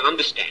develop your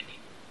understanding.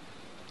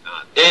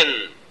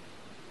 Then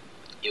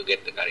you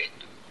get the courage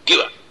to give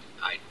up.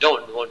 I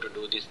don't want to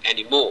do this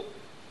anymore.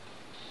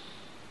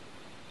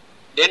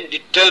 Then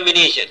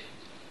determination.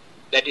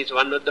 That is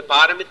one of the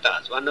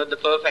paramitas, one of the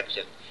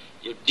perfections.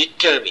 You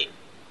determine.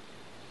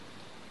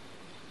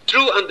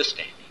 True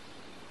understanding.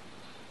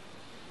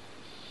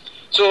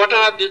 So what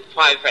are these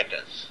 5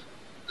 fetters?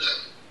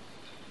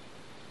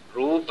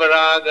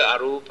 Ruparaga,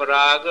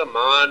 Aruparaga,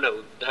 Mana,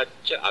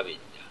 Uddhacha, Avidya.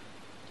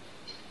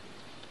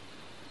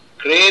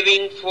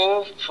 Craving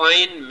for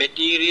fine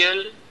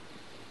material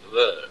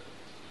world.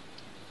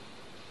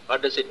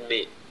 What does it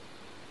mean?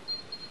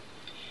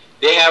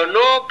 They have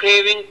no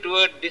craving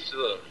toward this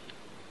world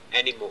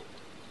anymore.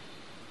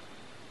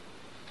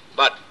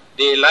 But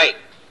they like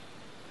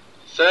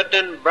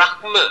certain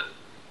Brahma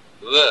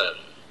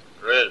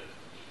realm,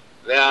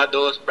 where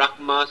those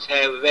Brahmas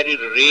have very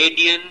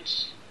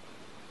radiant,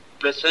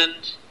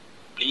 pleasant,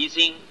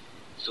 pleasing,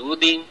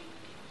 soothing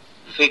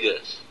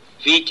features.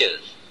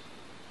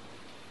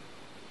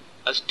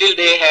 Still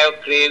they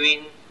have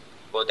craving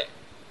for that.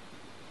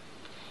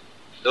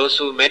 Those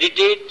who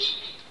meditate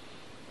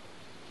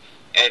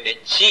and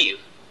achieve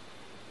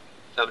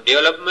some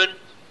development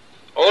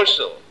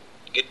also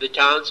get the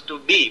chance to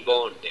be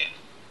born there.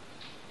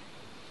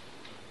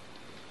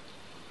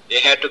 They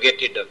have to get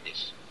rid of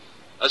this.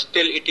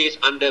 Still it is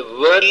under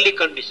worldly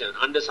condition,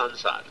 under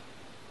samsara.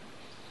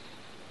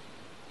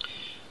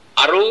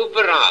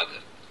 Arupa raga.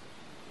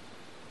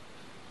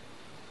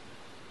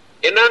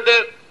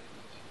 Another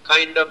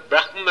kind of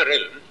Brahma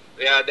realm,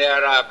 where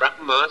there are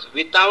Brahmas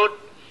without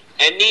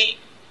any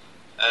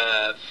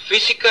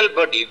physical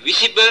body,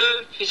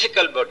 visible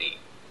physical body.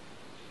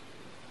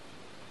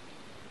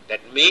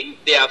 That means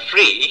they are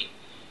free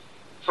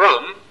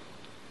from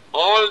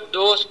all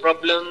those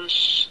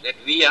problems that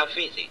we are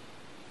facing.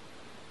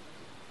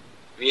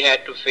 We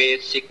had to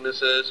face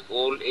sicknesses,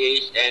 old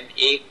age, and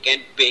ache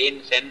and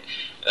pains, and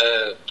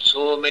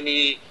so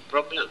many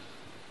problems.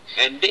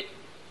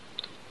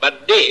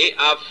 But they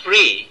are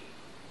free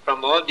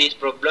from all these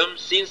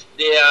problems since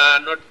they are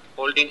not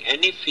holding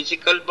any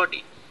physical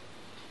body.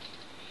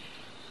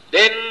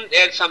 Then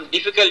there is some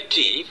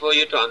difficulty for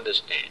you to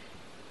understand.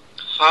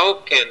 How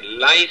can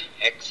life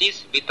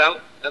exist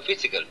without a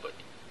physical body?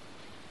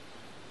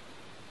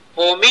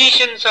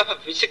 Formations of a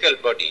physical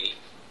body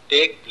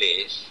take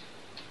place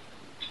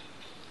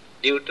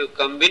due to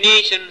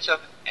combinations of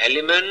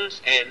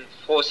elements and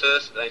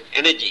forces and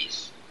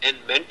energies and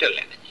mental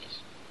energies.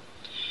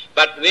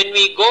 But when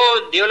we go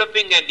on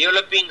developing and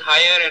developing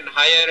higher and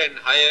higher and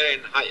higher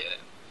and higher,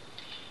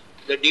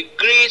 the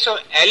degrees of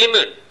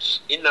elements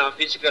in our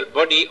physical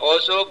body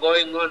also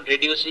going on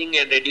reducing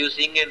and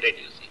reducing and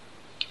reducing.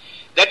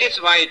 That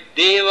is why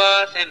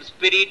devas and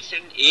spirits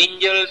and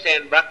angels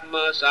and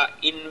Brahmas are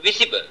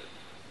invisible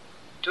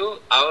to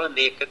our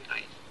naked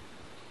eyes.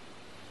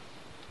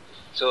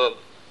 So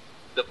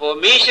the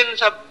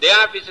formations of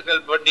their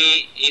physical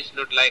body is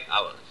not like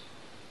ours.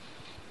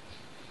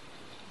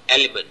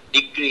 Element,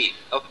 degree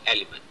of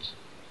elements.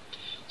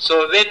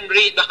 So when we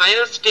reach the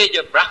higher stage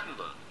of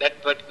Brahma,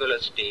 that particular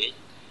stage,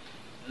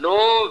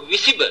 no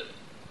visible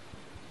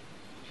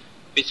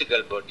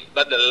physical body,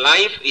 but the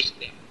life is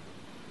there.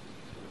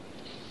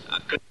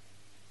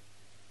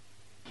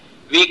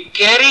 We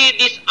carry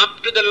this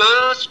up to the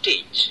last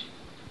stage.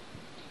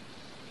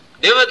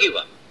 Never give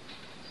up.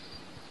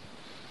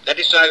 That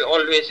is why I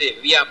always say,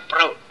 we are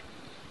proud.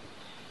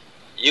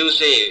 You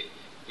say,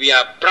 we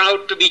are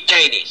proud to be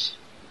Chinese.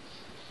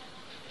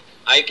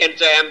 I can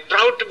say, I am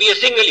proud to be a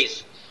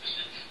Sinhalese.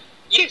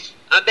 Yes,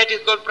 that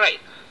is called pride.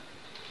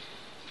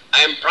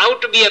 I am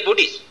proud to be a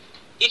Buddhist.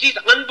 It is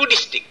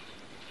un-Buddhistic.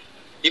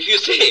 If you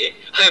say,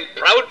 I am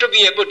proud to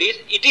be a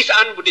Buddhist, it is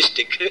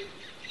un-Buddhistic.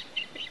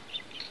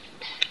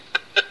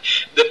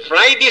 The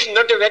pride is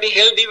not a very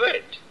healthy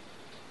word.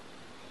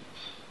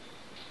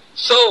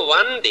 So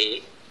one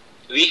day,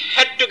 we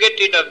had to get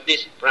rid of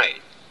this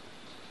pride.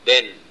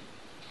 Then,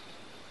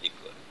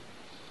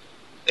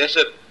 there's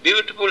a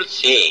beautiful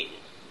saying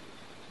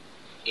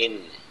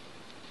in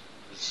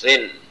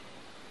Zen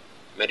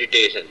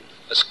meditation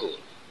school.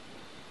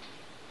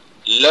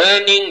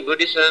 Learning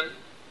Buddhism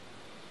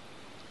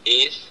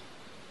is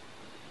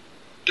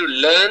to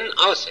learn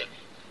ourselves.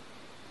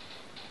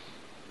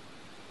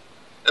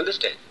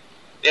 Understand?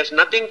 There's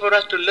nothing for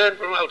us to learn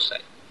from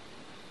outside.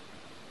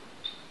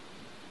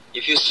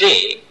 If you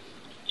say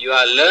you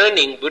are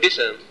learning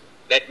Buddhism,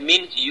 that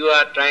means you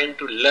are trying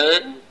to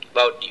learn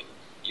about you,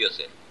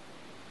 yourself.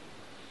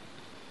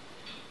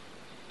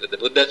 So the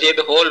Buddha said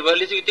the whole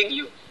world is within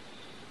you.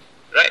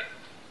 Right?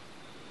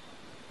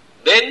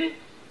 Then,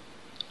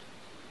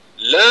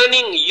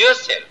 learning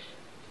yourself,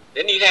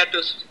 then you have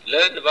to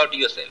learn about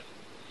yourself.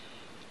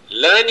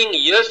 Learning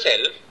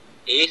yourself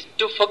is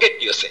to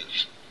forget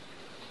yourself.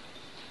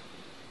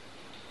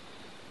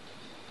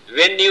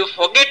 When you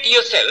forget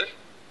yourself,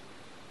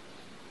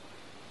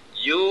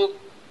 you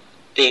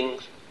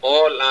think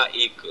all are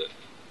equal.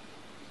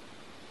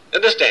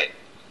 Understand?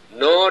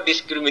 No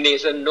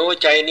discrimination, no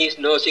Chinese,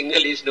 no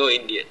Sinhalese, no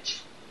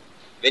Indians.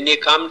 When you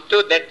come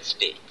to that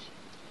stage.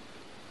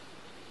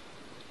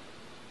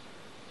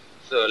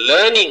 So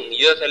learning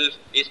yourself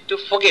is to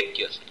forget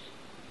yourself.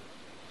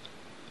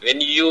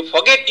 When you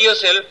forget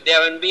yourself, there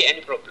won't be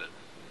any problem.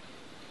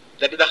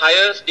 That is the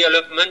highest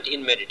development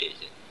in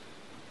meditation.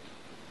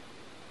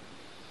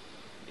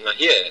 Now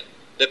here,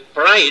 the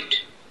pride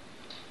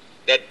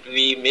that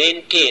we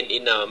maintain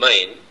in our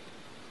mind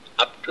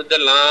up to the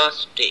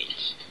last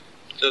stage.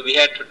 So we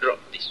have to drop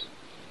this.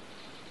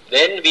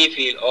 Then we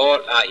feel all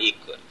are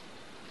equal.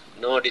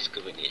 No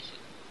discrimination.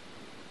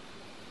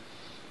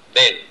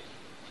 Then,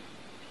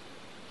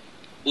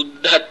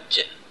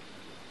 Uddhacca.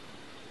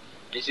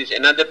 This is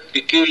another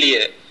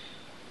peculiar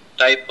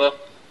type of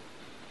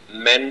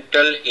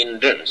mental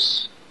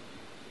hindrance.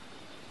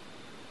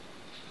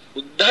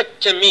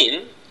 Uddhacca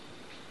means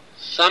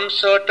some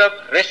sort of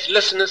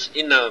restlessness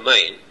in our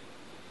mind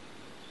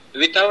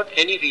without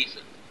any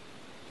reason.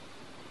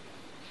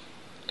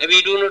 And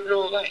we do not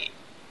know why.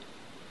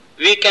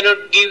 We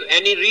cannot give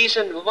any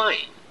reason why.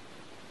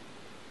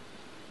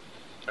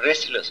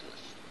 Restlessness.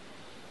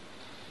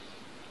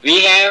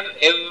 We have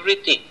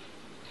everything.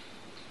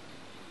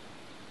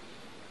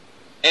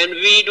 And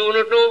we do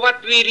not know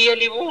what we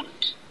really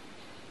want.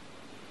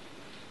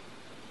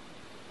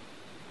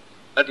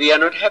 But we are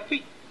not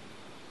happy.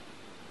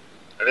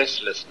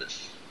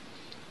 Restlessness.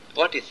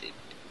 What is it?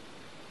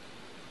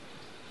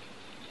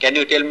 Can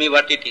you tell me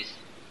what it is?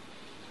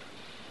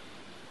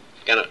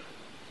 Cannot.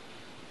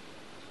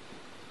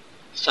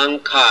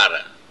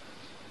 Sankhara.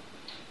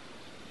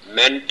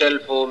 Mental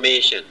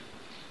formation.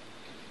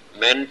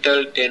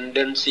 Mental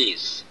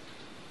tendencies.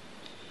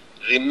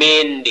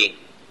 Remaining.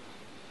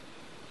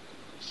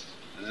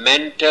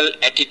 Mental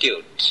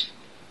attitudes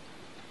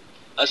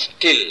are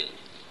still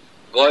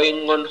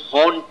going on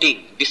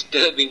haunting,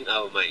 disturbing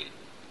our mind.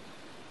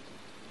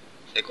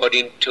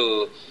 According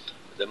to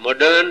the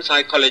modern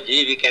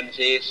psychology, we can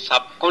say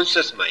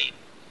subconscious mind.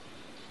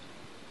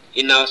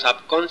 In our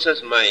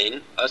subconscious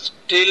mind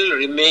still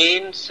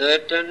remain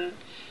certain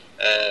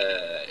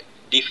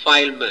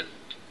defilement,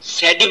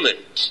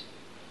 sediment,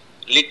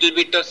 little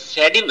bit of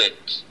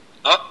sediment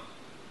of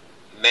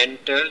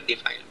mental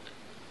defilement.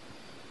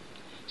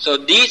 So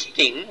these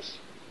things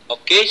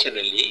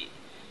occasionally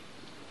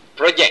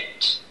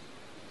project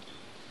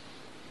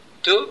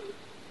to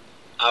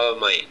our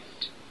mind.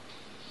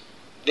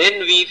 Then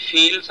we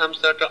feel some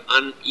sort of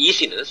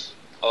uneasiness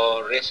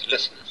or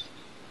restlessness.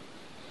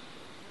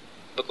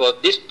 Because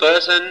this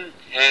person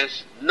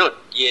has not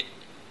yet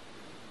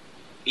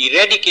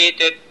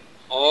eradicated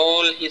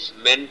all his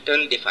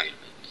mental defilements.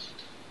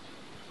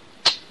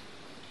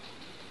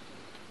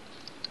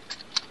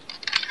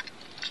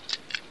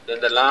 Then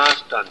the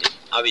last one is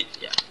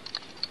avidya.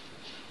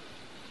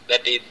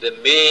 That is the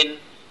main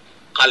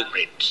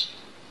culprit.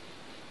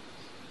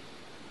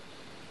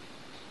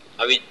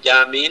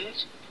 Avidya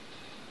means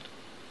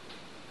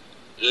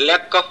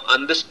lack of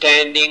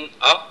understanding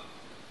of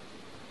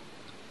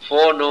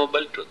Four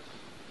Noble Truths.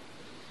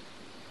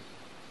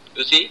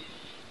 You see,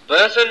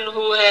 person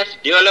who has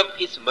developed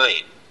his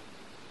mind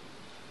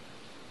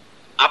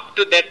up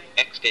to that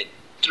extent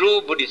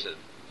through Buddhism,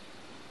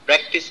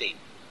 practicing,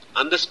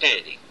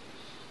 understanding,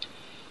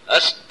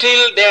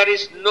 still there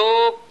is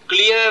no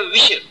clear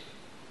vision,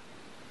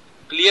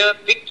 clear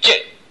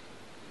picture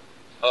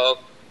of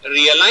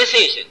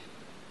realization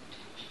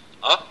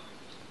of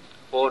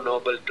Four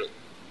Noble Truths.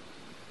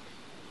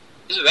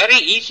 It's very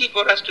easy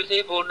for us to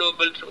say Four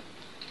Noble Truths.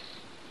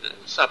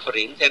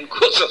 Sufferings and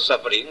cause of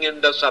suffering,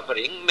 end of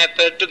suffering,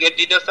 method to get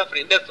rid of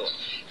suffering, that's all.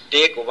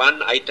 Take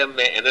one item,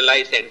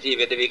 analyze and see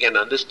whether we can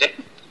understand.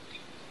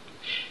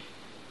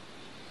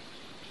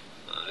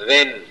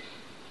 When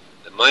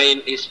the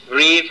mind is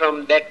free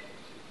from that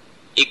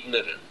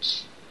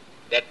ignorance,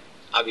 that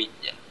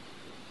avidya,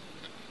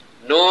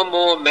 no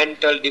more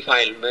mental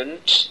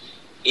defilement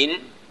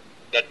in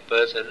that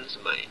person's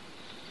mind,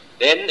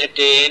 then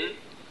attain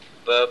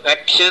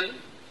perfection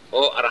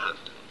or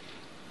arahanthood.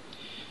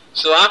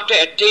 So after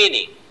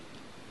attaining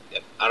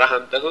that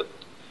arahanthood,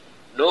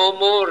 no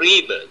more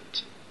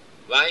rebirth.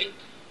 Why?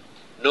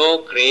 No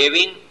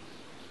craving,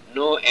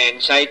 no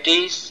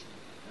anxieties,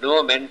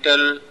 no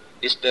mental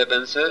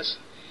disturbances,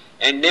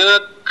 and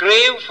never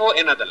crave for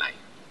another life.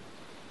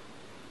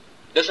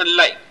 Doesn't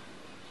like.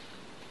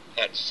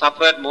 Had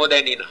suffered more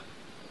than enough.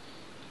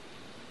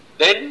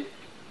 Then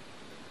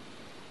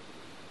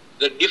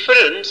the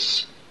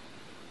difference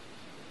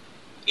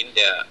in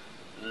their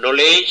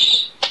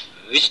knowledge,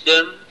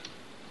 wisdom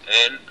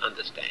and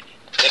understanding.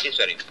 That is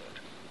very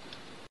important.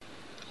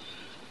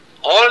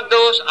 All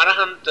those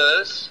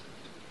Arahantas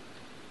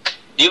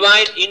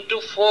divide into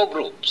 4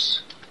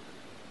 groups.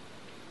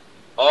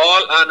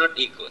 All are not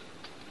equal.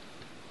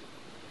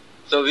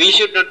 So we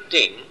should not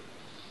think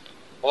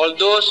all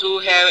those who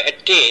have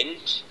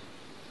attained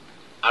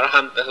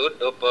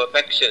Arahantahood or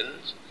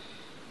perfections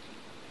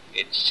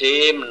with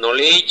same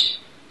knowledge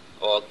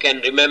or can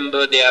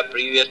remember their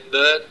previous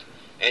birth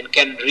and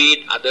can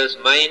read others'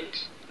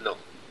 minds. No.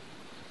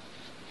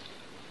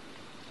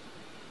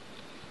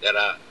 There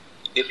are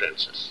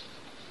differences.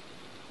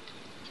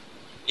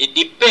 It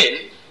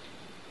depends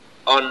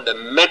on the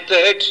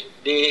method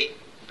they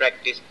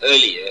practiced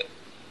earlier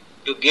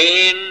to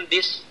gain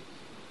this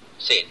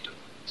sainthood,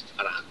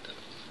 Arahanta.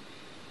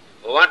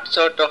 What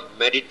sort of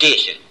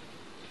meditation,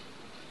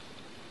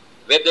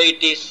 whether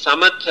it is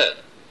samatha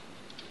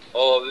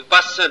or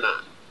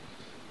vipassana,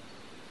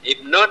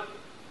 if not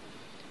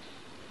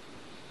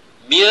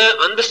mere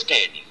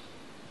understanding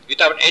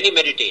without any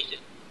meditation,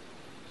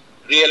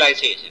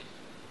 realization,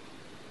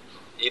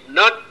 if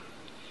not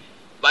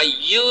by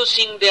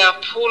using their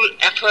full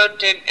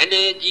effort and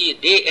energy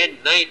day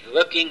and night,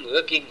 working,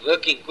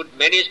 could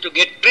manage to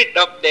get rid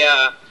of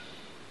their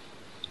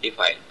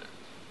defilement.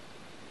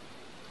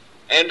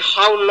 And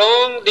how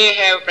long they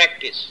have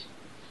practiced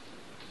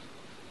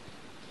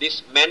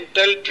this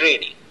mental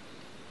training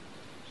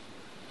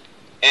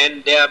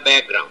and their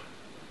background,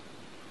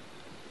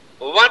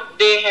 what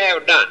they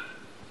have done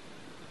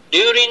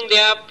during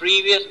their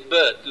previous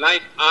birth,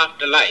 life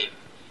after life,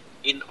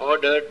 in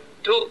order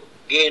to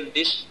gain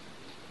this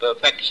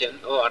perfection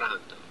or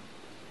Arahanta.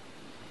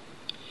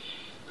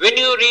 When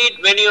you read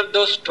many of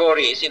those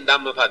stories in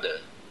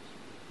Dhammapada,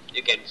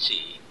 you can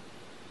see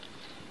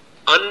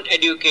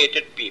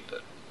uneducated people,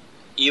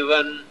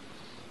 even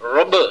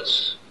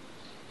robbers,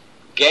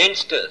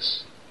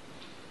 gangsters,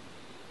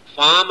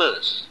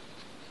 farmers,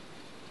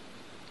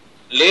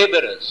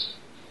 laborers,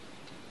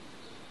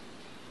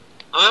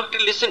 after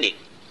listening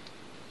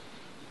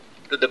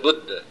to the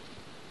Buddha,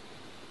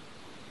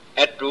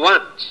 at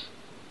once,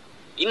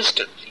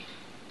 instantly,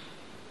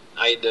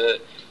 either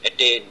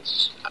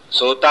attains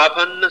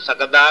Sotapanna,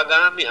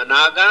 Sakadagami,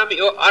 Anagami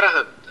or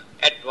Arahanta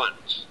at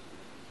once.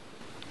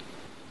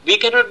 We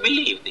cannot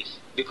believe this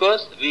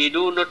because we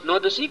do not know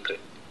the secret.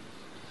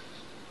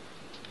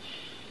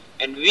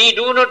 And we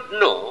do not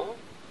know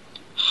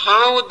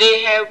how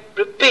they have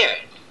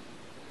prepared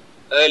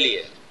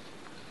earlier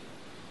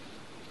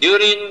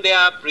during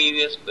their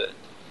previous birth.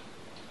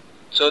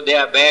 So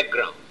their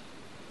background.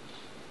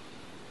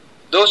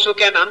 Those who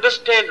can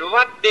understand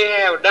what they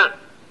have done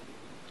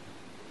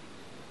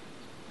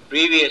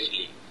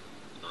previously,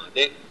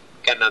 they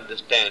can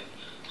understand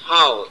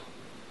how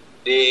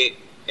they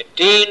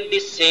attained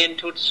this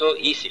sainthood so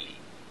easily.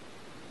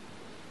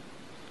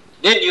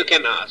 Then you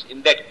can ask,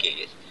 in that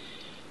case,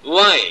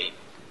 why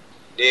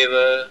they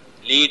were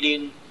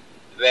leading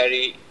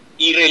very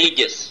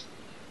irreligious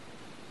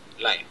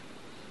life,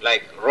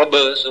 like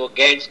robbers or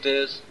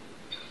gangsters,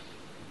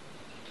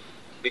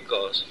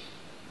 because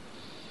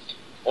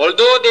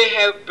although they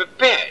have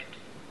prepared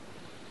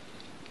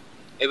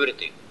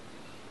everything,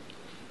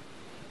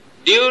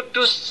 due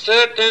to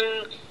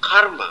certain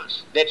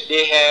karmas that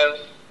they have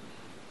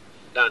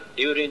done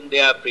during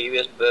their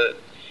previous birth,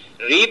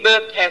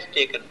 rebirth has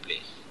taken place.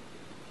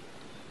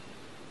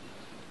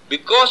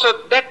 Because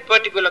of that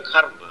particular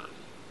karma,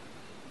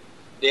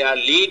 they are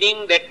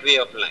leading that way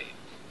of life.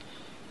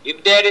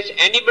 If there is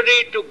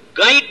anybody to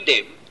guide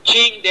them,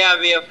 change their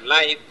way of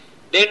life,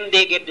 then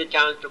they get the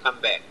chance to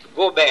come back, to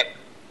go back.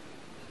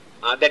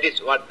 That is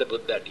what the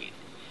Buddha did.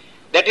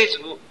 That is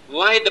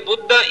why the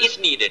Buddha is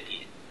needed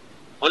here.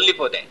 Only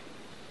for that.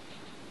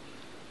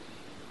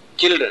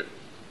 Children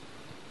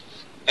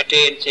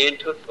attain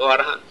sainthood or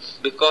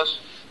arahants because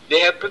they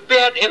have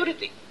prepared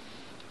everything.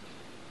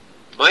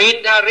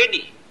 Mind are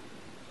ready,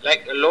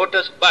 like a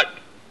lotus bud.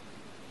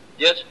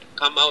 Just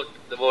come out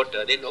the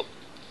water, then open.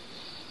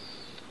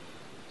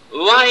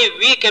 Why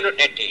we cannot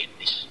attain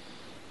this?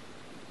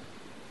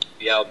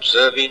 We are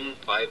observing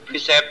 5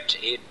 precepts,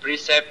 8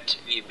 precepts,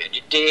 we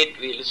meditate,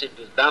 we listen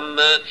to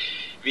Dhamma,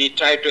 we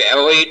try to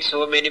avoid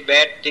so many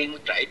bad things,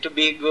 try to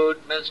be good,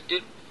 but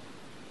still,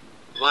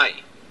 why?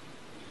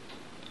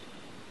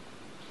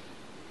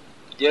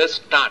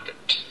 Just started.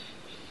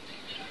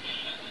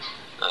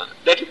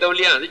 That is the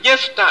only answer,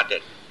 just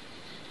started.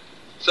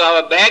 So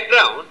our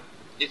background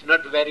is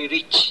not very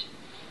rich.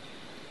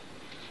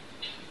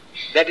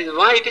 That is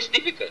why it is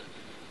difficult.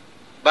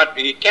 But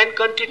we can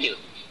continue.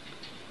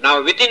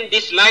 Now within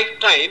this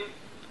lifetime,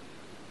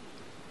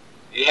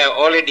 you have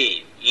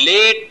already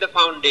laid the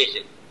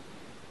foundation.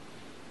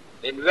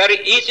 Then very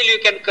easily you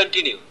can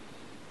continue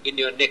in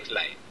your next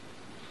life.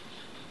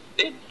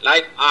 Then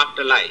life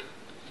after life.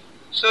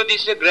 So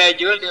this is a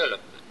gradual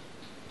development.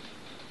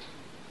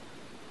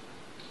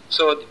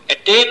 So the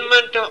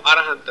attainment of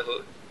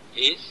Arahantahood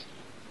is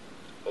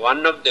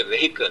one of the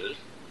vehicles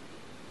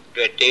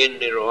to attain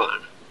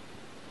Nirvana.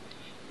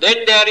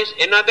 Then there is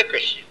another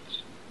question.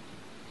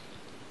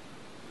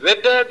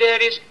 whether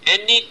there is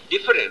any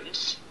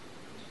difference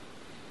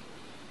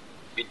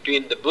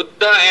between the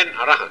Buddha and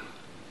Arahant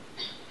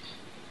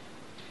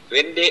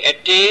when they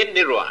attain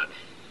Nirvana,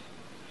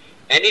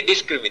 any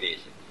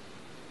discrimination.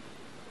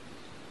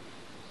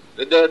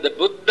 Whether the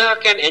Buddha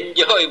can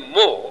enjoy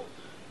more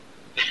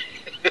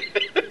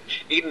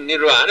in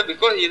Nirvana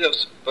because he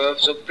is a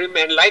supreme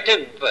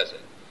enlightened person,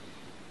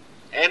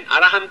 and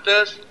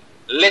Arahantas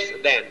less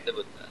than the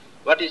Buddha.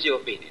 What is your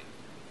opinion?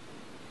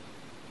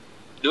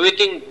 Do you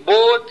think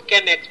both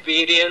can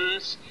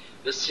experience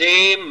the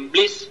same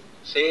bliss,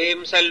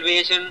 same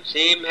salvation,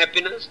 same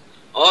happiness,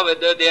 or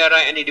whether there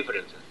are any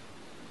differences?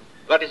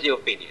 What is your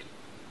opinion?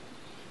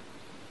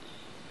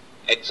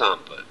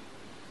 Example.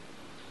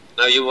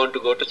 Now you want to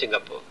go to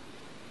Singapore.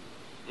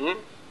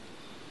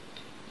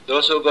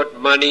 Those who got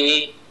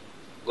money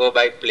go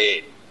by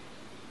plane.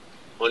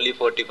 Only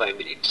 45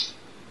 minutes.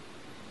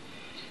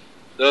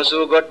 Those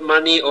who got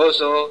money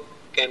also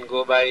can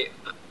go by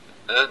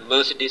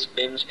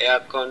Mercedes-Benz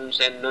aircons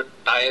and not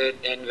tired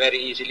and very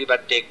easily,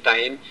 but take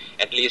time,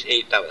 at least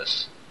 8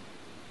 hours.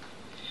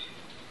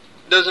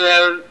 Those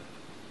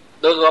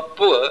who are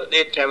poor,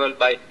 they travel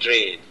by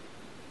train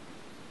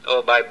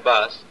or by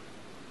bus,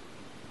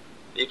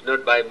 if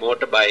not by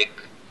motorbike,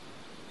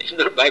 if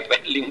not by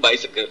pedaling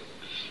bicycle.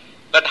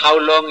 But how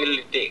long will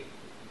it take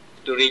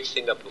to reach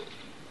Singapore?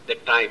 The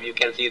time, you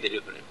can see the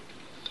difference.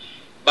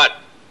 But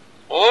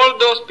all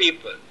those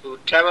people who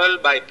travel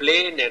by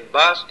plane and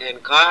bus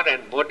and car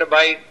and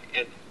motorbike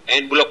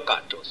and bullock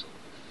cart also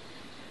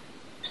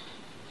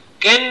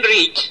can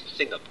reach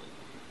Singapore.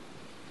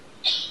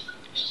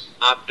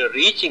 After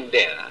reaching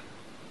there,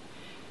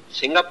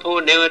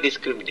 Singapore never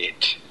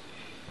discriminates.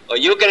 Or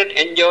you cannot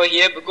enjoy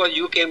here because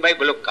you came by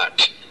bullock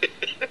cart.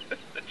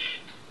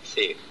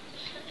 Same,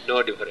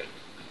 no difference.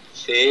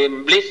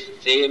 Same bliss,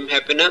 same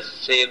happiness,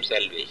 same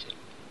salvation.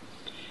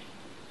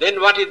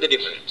 Then what is the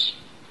difference?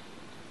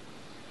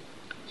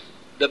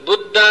 The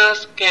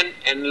Buddhas can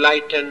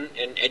enlighten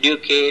and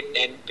educate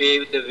and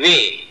pave the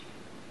way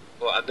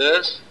for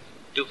others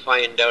to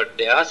find out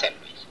their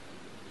salvation.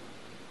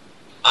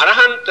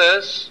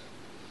 Arahantas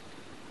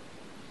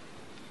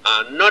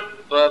are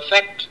not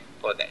perfect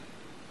for that.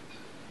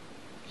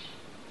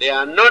 They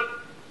are not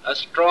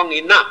strong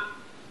enough.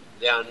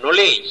 Their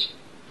knowledge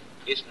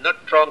is not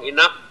strong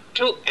enough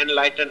to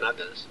enlighten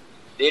others.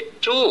 They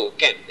too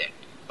can that,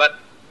 but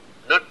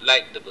not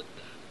like the Buddha.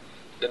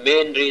 The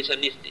main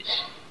reason is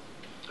this.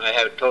 I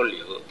have told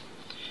you,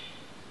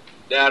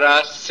 there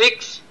are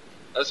 6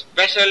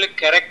 special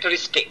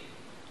characteristics.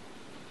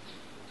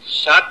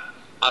 Shat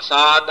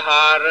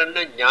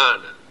asadharana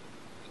jnana.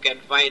 You can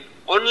find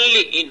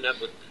only in a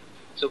Buddha,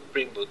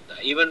 Supreme Buddha.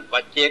 Even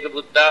Vajjayaka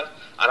Buddha,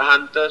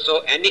 Arahantas,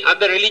 or any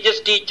other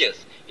religious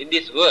teachers in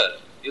this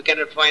world, you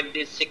cannot find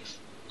these 6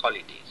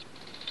 qualities.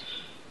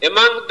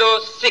 Among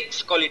those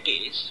 6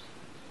 qualities,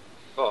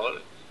 called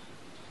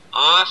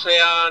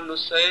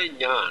asayanusaya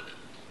jnana.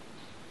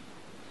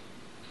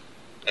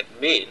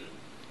 That means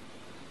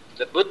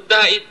the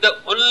Buddha is the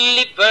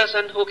only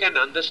person who can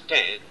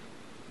understand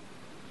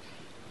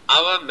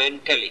our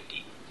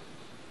mentality,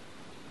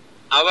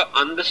 our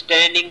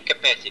understanding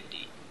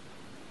capacity,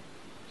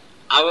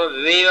 our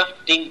way of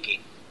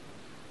thinking,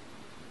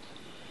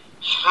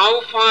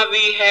 how far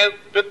we have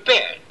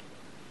prepared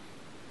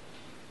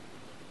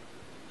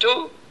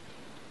to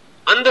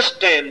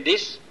understand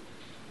this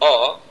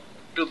or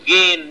to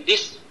gain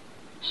this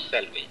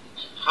salvation.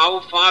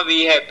 How far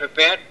we have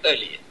prepared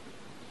earlier.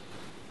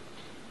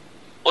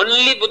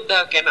 Only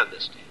Buddha can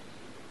understand.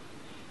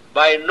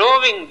 By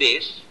knowing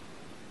this,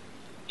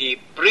 he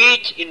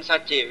preached in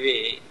such a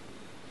way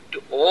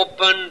to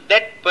open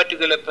that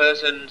particular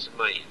person's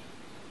mind.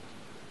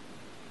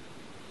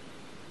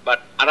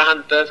 But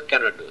Arahantas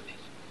cannot do this.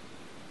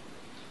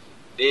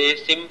 They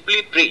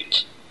simply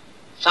preach.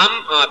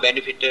 Some are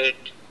benefited,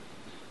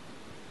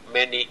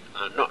 many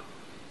are not.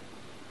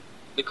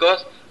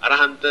 Because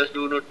Arahantas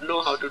do not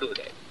know how to do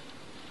that.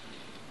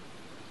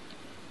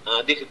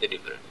 This is the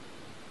difference.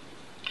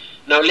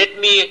 Now let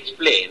me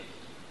explain.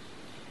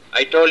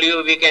 I told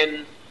you we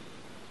can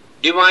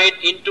divide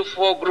into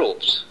 4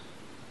 groups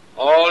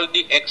all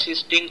the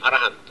existing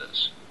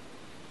Arahantas.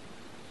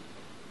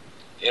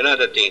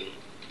 Another thing,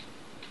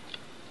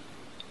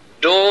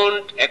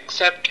 don't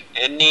accept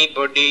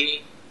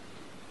anybody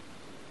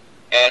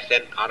as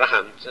an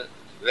Arahant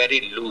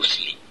very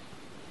loosely.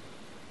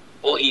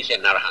 Oh, he is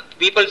an Arahant.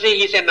 People say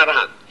he is an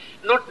Arahant,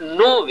 not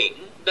knowing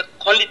the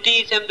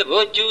qualities and the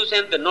virtues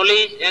and the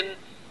knowledge and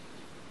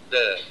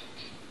the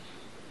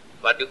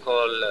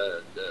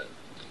the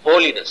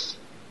holiness.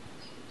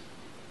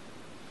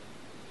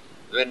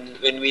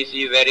 When we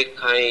see very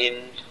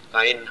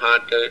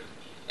kind-hearted,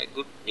 a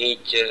good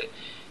nature,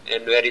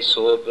 and very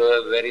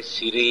sober, very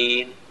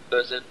serene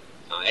person,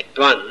 at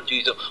once he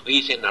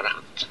is an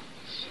Arahant.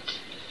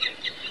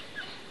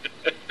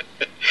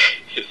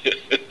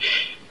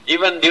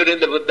 Even during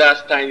the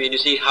Buddha's time, when you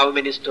see how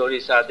many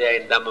stories are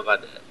there in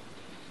Dhammapada,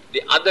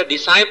 the other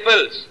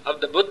disciples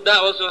of the Buddha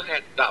also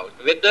had doubt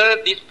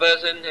whether this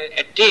person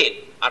had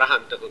attained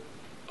Arahanthood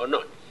or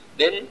not.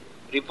 then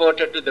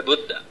reported to the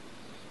Buddha.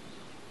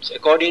 So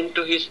according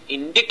to his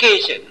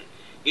indication,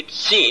 it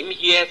seems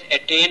he has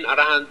attained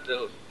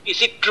Arahanthood.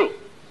 Is it true?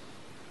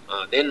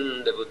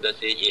 Then the Buddha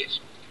says yes.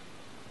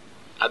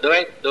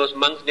 Otherwise, those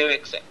monks never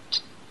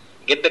accept.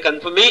 Get the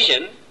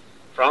confirmation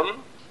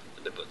from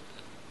the Buddha.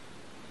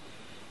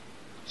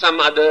 Some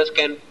others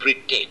can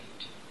pretend.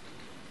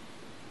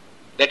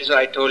 That is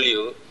why I told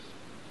you,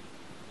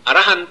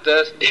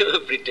 Arahants never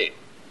pretend.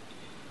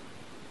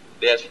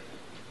 There's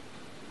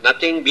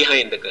nothing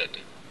behind the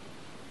curtain.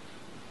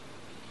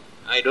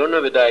 I don't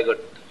know whether I got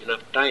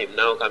enough time.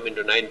 Now coming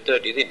to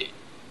 9:30, isn't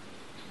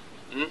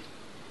it?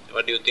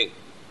 What do you think?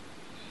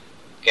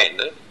 Can,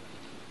 huh?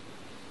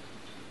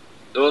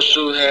 Those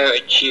who have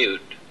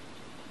achieved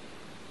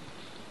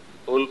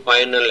full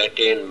final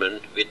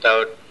attainment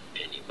without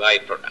any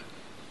byproduct,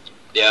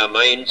 their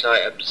minds are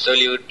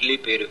absolutely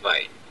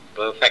purified,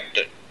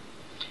 perfected,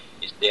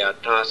 is their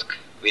task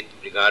with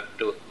regard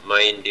to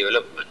mind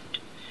development.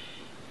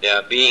 There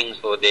are beings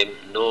for them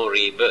no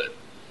rebirth.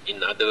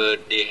 In other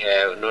words, they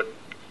have not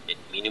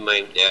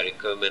minimized their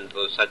requirement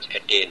for such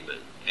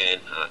attainment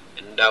and are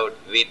endowed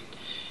with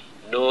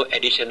no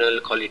additional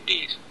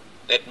qualities.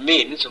 That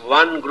means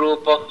one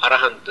group of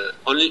Arahants,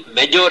 only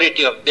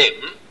majority of them,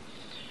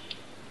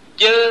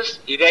 just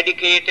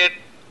eradicated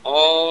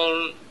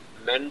all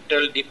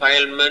mental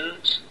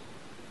defilements,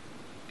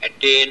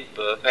 attain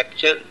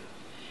perfection,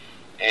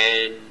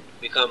 and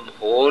become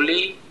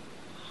holy,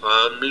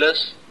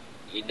 harmless,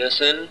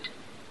 innocent,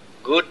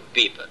 good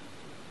people.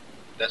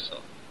 That's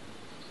all.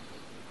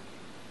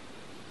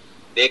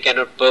 They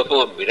cannot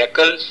perform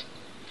miracles.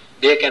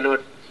 They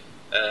cannot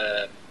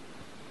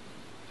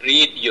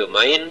read your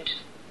mind.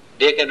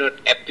 They cannot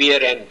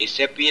appear and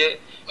disappear.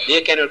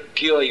 They cannot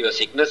cure your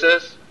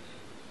sicknesses.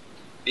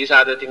 These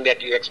are the things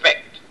that you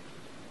expect.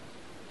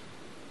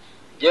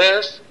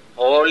 Just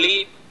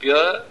holy,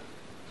 pure,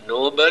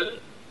 noble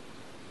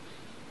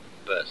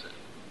person.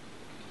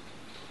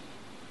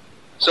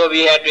 So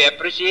we have to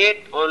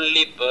appreciate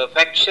only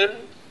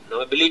perfection,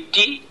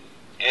 nobility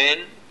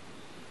and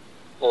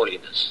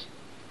holiness.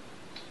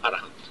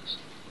 Arahants.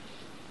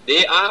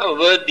 They are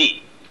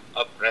worthy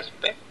of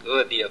respect,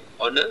 worthy of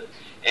honor,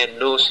 and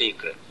no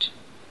secret.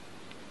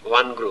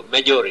 One group,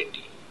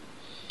 majority.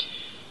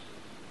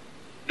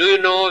 Do you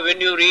know, when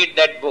you read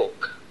that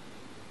book,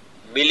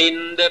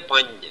 Milinda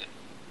Panya,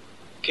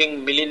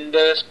 King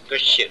Milinda's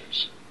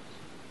questions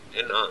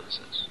and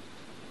answers,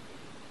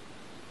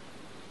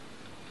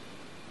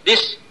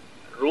 this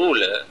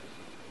ruler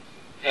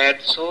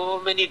had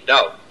so many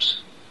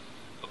doubts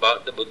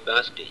about the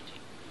Buddha's teaching.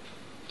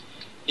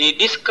 He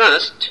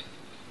discussed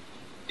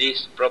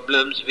these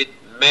problems with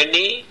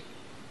many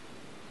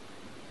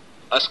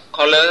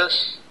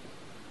scholars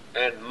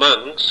and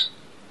monks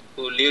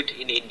who lived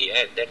in India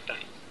at that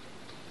time.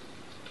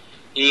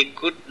 He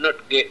could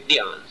not get the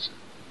answer.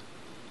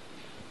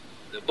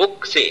 The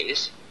book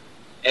says,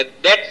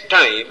 at that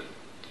time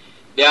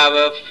there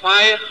were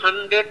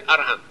 500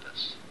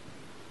 Arahants.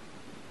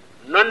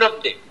 None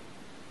of them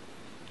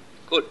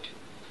could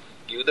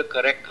give the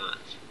correct answer.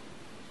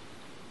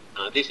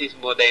 This is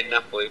more than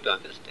enough for you to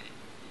understand.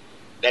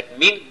 That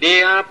means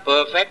they are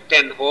perfect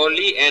and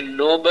holy and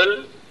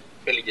noble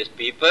religious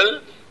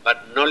people,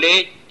 but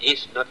knowledge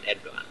is not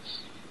advanced.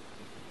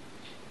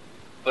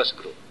 First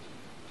group.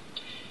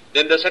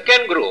 Then the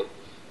second group,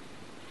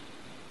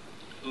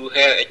 who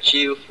have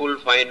achieved full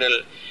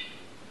final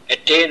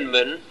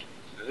attainment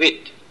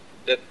with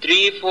the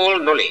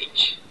threefold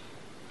knowledge.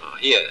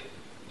 Here,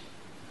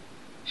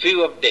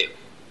 few of them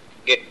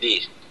get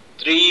this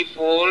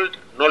threefold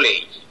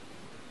knowledge.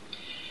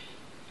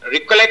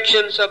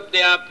 Recollections of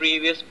their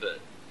previous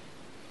birth.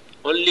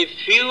 Only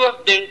few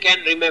of them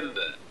can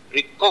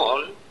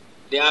recall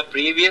their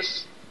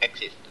previous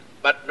existence,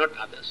 but not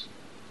others.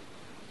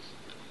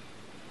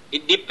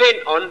 It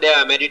depends on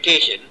their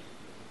meditation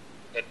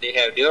that they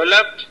have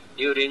developed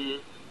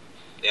during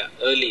their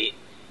early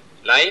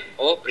life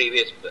or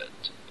previous birth.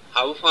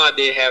 How far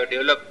they have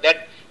developed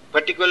that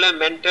particular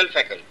mental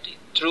faculty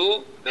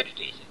through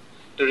meditation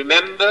to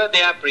remember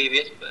their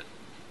previous birth.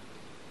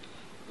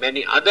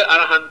 Many other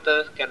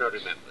Arahants cannot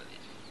remember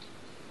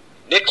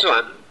this. Next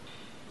one,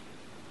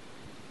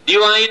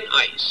 divine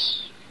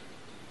eyes.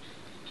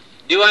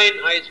 Divine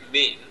eyes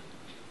mean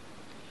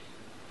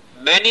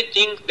many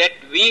things that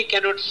we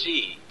cannot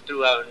see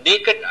through our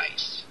naked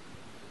eyes.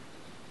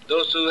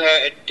 Those who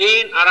have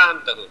attained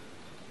Arahanthood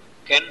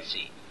can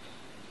see.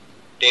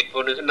 Take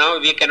for instance, now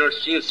we cannot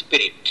see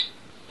spirit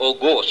or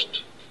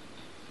ghost.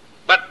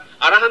 But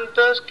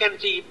Arahants can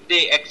see if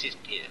they exist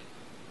here.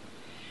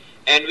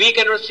 And we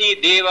cannot see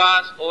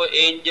devas or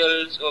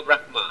angels or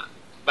Brahma,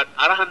 but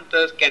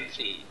Arahants can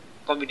see,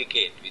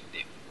 communicate with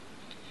them.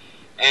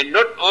 And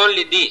not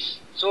only this,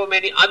 so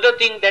many other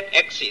things that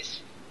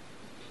exist,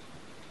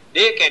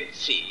 they can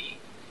see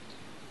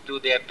to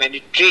their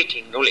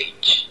penetrating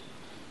knowledge.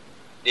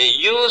 They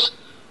use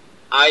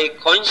eye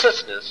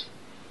consciousness,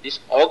 this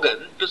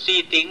organ, to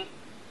see things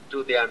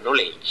to their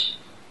knowledge.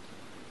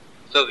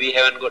 So we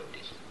haven't got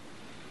this.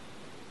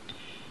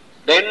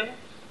 Then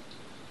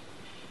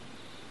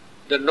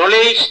the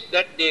knowledge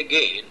that they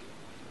gain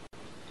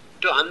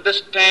to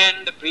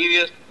understand the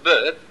previous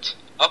birth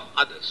of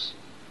others.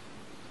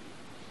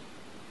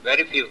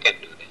 Very few can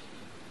do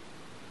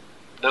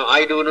that. Now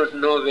I do not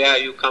know where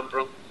you come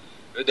from,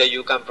 whether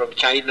you come from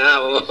China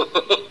or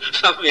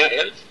somewhere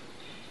else.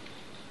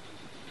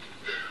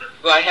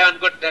 So I haven't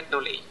got that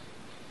knowledge.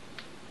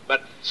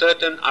 But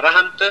certain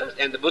Arahants,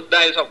 and the Buddha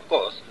is of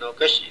course, no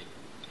question,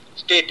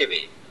 straight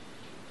away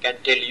can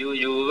tell you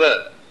you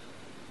were,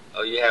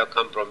 or you have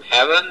come from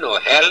heaven or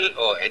hell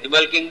or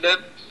animal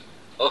kingdom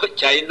or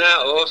China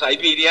or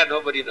Siberia,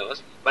 nobody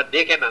knows, but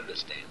they can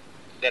understand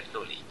that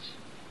knowledge.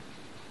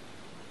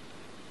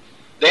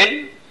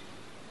 Then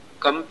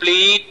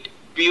complete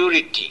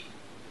purity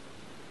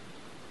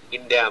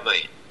in their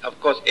mind. Of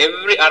course,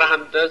 every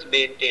Arahants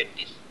maintain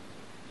this,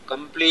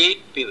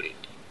 complete purity.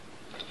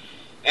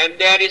 And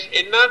there is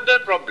another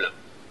problem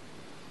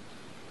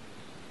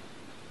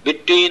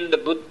between the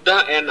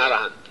Buddha and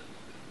Arahant.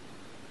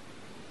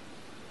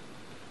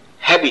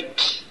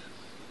 Habits.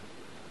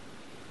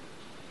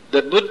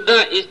 The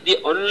Buddha is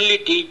the only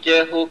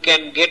teacher who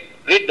can get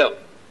rid of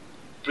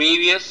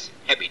previous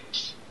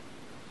habits.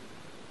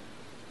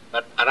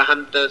 But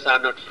Arahants are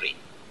not free.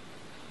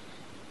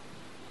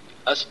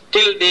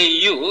 Still they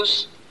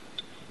use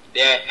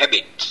their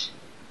habits.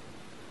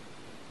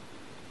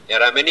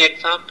 There are many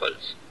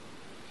examples.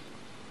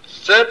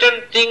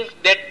 Certain things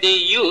that they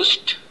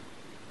used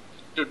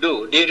to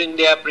do during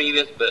their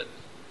previous birth,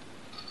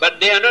 but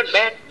they are not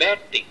bad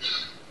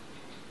things.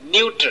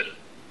 Neutral.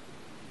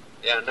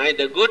 They are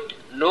neither good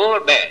nor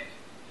bad,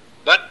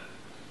 but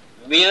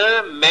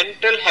mere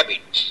mental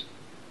habits,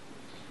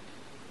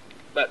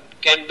 but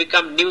can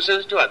become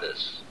nuisance to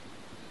others.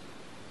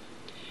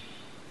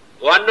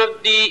 One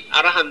of the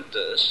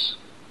Arahants,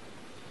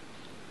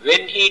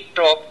 when he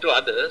talked to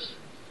others,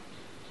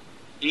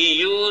 he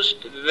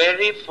used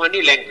very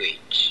funny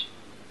language.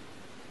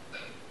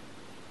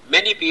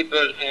 Many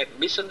people had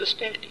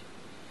misunderstanding.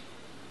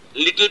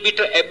 Little bit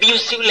of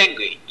abusive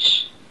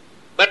language.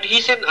 But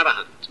he's an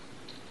Arahant.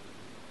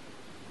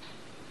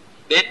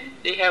 Then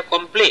they have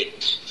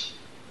complaints.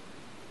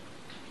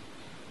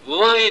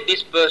 Why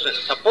this person,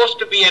 supposed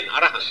to be an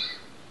Arahant,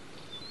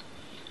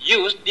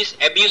 used this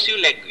abusive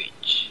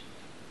language?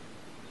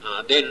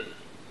 Then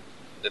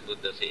the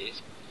Buddha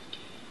says,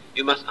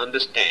 you must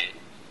understand,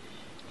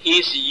 he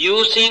is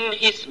using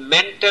his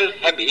mental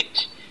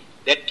habit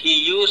that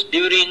he used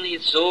during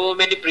his so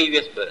many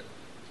previous births.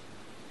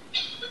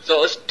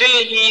 So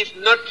still he is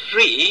not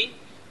free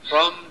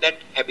from that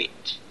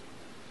habit.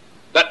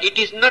 But it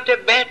is not a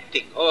bad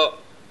thing or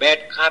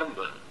bad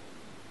karma.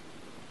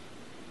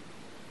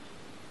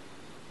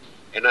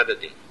 Another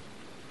thing.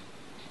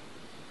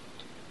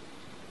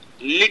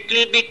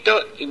 Little bit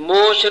of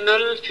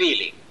emotional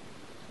feeling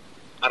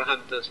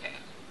Arahants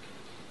have.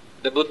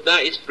 The Buddha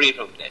is free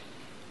from that.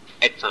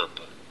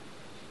 Example.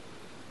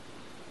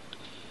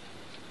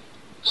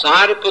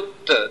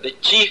 Sariputta, the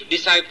chief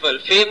disciple,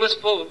 famous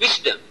for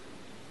wisdom.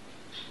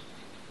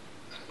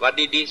 What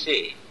did he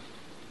say?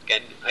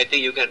 I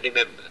think you can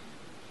remember.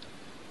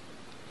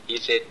 He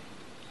said,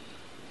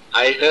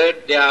 I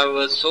heard there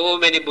were so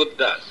many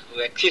Buddhas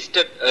who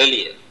existed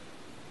earlier,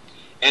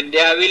 and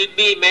there will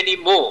be many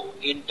more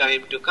in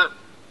time to come.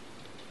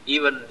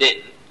 Even then,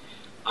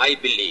 I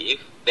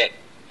believe that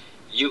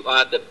you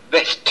are the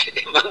best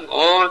among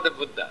all the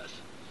Buddhas.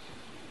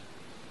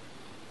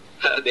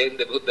 Then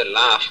the Buddha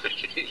laughed at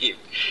him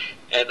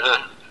and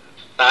asked,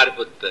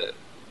 Sariputta,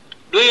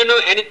 do you know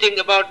anything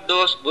about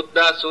those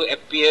Buddhas who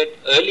appeared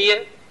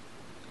earlier?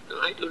 No,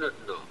 I do not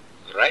know.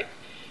 Right?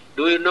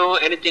 Do you know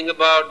anything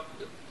about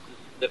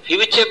the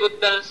future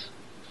Buddhas?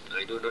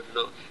 I do not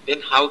know.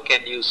 Then how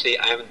can you say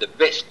I am the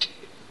best?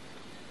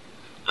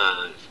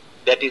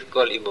 That is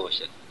called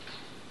emotion.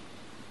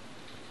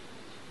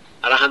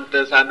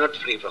 Arahants are not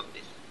free from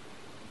this.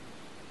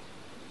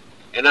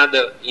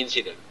 Another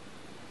incident.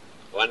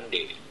 One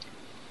day,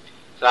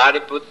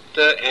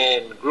 Sariputta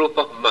and group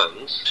of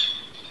monks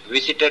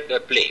visited a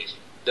place.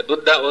 The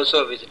Buddha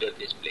also visited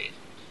this place.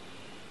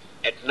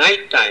 At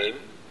night time,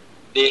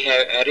 they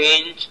have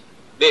arranged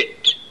bed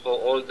for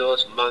all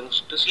those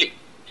monks to sleep.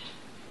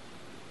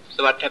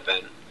 So what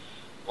happened?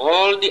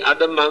 All the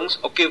other monks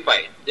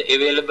occupied the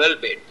available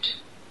bed.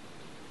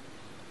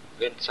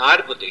 When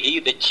Sariputta, he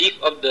the chief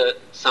of the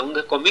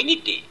Sangha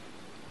community,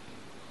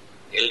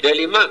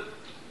 elderly monk,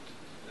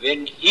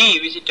 when he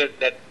visited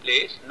that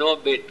place, no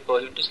bed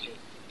for him to sleep.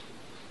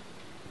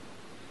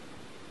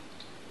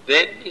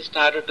 Then he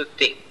started to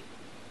think,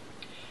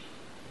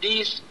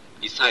 these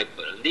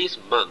disciples, these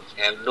monks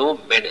have no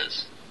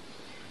manners.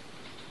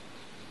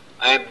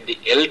 I am the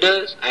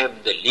elders, I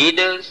am the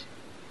leaders.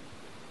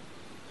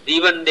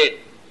 Even then,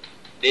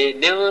 they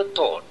never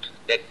thought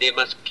that they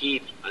must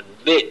keep a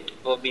bed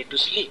for me to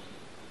sleep.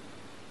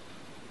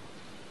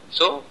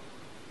 So,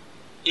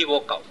 he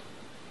woke up.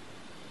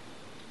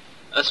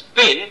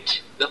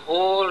 Spent the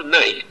whole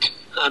night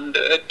under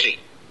a tree.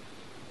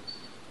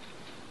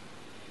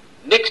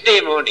 Next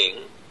day morning,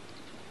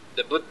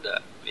 the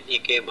Buddha, when he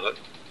came out,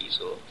 he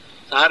saw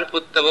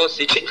Sariputta was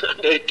sitting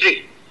under a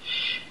tree.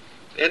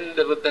 Then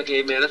the Buddha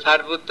came and asked,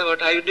 Sariputta,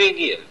 what are you doing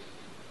here?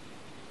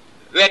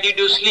 Where did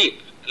you sleep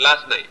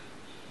last night?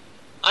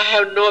 I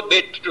have no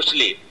bed to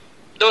sleep.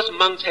 Those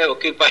monks have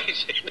occupied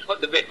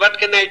the bed. What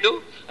can I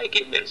do? I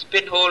came and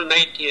spent whole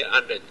night here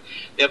under.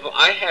 Therefore,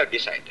 I have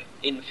decided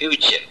in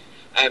future,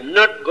 I am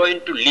not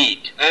going to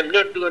lead. I am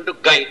not going to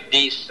guide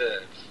these.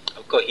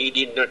 Of course, he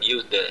did not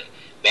use the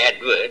bad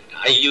word.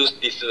 I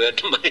used this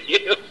word.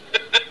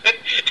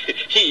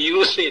 He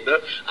used,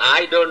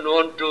 I don't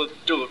want to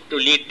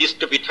lead these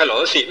stupid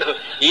fellows,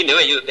 He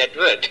never used that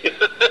word.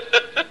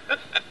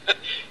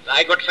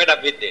 I got fed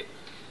up with them.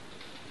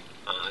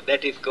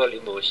 That is called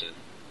emotion.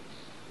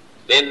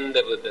 Then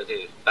the Buddha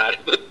says,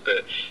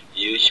 Sariputta,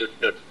 you should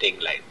not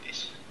think like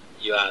this.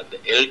 You are the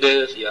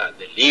elders, you are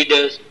the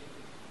leaders.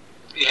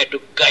 You have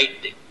to guide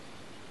them.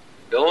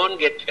 Don't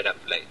get fed up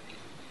like this.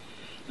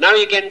 Now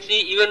you can see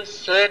even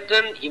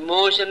certain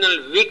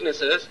emotional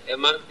weaknesses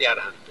amongst the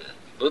Arahants.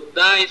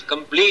 Buddha is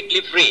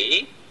completely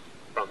free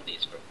from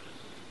these problems.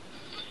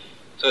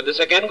 So the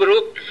second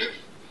group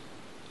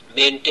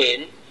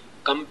maintain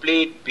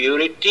complete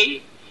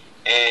purity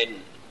and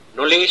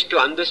knowledge to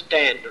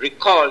understand,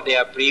 recall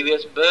their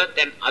previous birth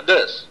and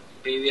others'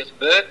 previous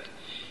birth,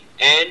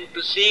 and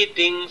to see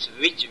things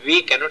which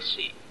we cannot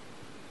see.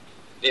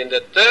 Then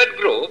the third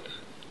group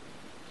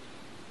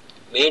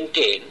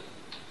maintain,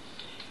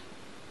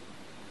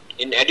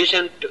 in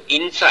addition to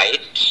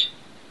insight,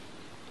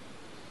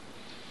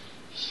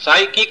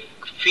 psychic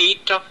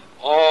feat of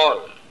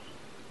all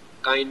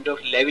kind of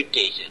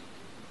levitation.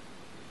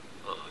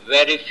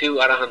 Very few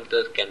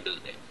Arahants can do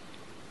that.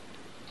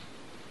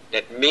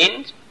 That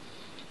means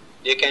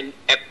they can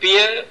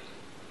appear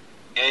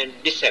and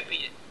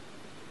disappear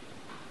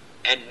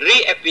and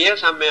reappear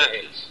somewhere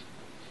else.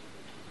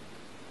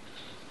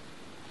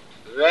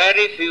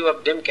 Very few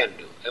of them can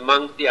do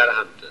amongst the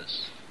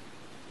Arahants.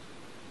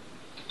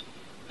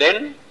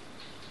 Then,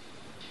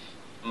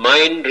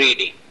 mind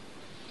reading.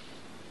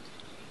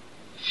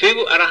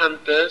 Few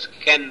Arahants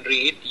can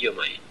read your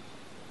mind.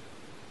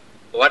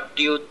 What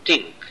you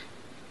think,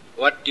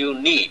 what you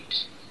need,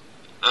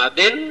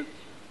 then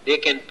they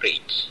can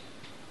preach.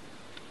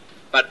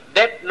 But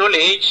that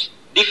knowledge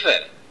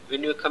differs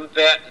when you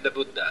compare to the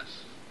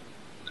Buddhas.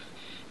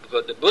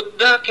 Because the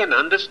Buddha can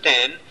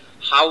understand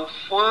how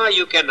far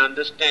you can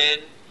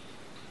understand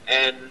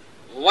and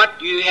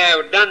what you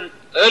have done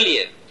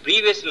earlier,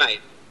 previous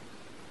life,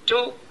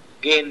 to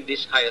gain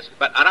this highest.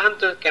 But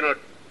Arahants cannot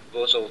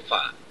go so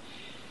far.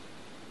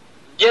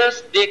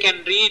 Just they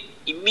can read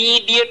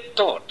immediate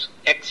thoughts,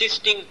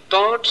 existing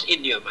thoughts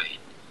in your mind.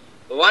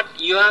 What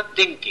you are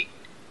thinking,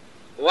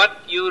 what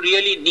you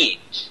really need.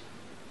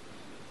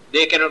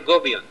 They cannot go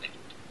beyond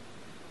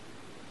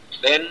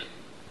that. Then,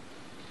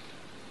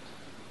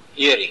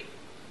 hearing.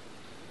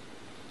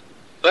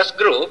 First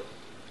group,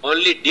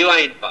 only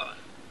divine power.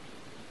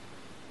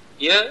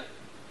 Here,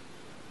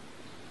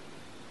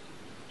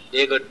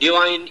 they got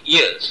divine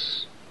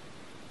ears.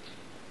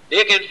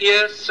 They can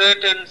hear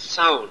certain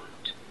sound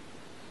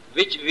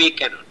which we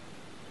cannot.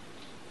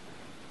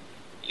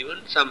 Even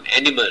some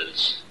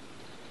animals,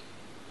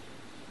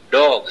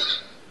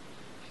 dogs,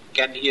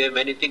 can hear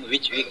many things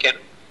which we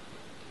cannot.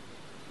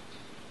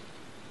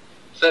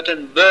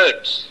 Certain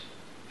birds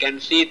can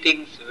see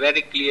things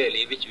very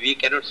clearly which we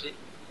cannot see,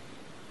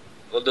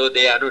 although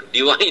they are not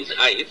divine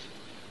eyes,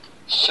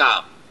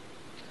 sharp.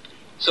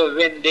 So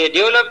when they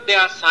develop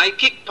their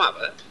psychic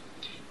power,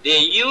 they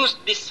use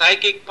this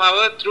psychic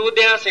power through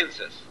their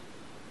senses.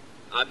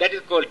 That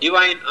is called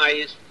divine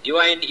eyes,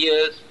 divine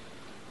ears.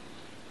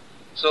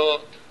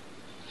 So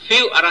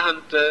few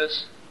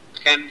Arahants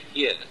can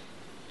hear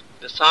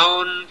the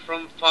sound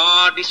from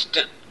far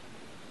distant,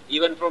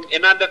 even from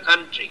another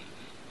country,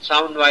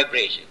 sound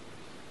vibration.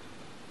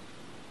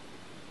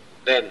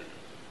 Then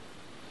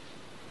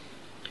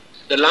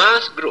the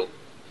last group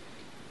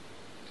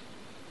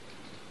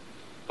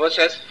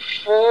possess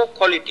 4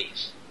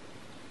 qualities.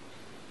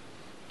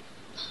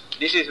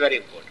 This is very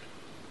important.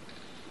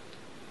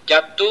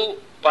 Jatu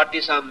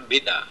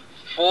Patisambhida,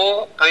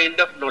 4 kind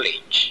of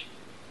knowledge.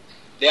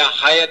 They are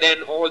higher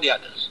than all the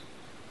others.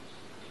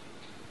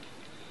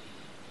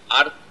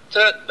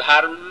 Artha,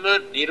 Dharma,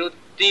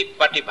 Nirutti,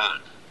 Patibhana,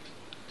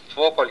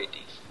 4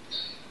 qualities.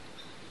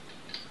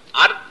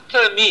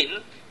 Artha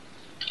means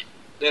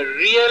the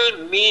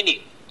real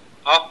meaning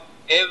of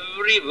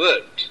every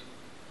word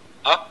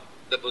of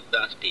the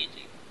Buddha's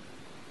teaching.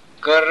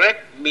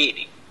 Correct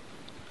meaning,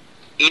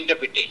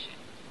 interpretation.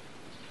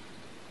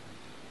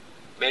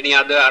 Many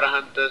other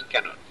Arahants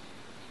cannot.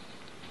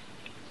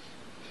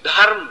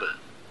 Dharma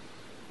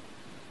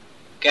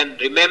can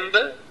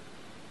remember,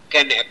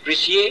 can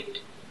appreciate,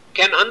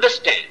 can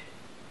understand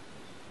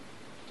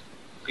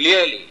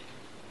clearly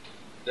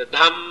the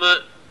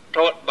Dhamma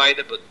taught by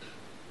the Buddha.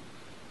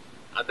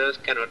 Others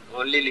cannot,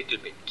 only little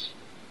bit.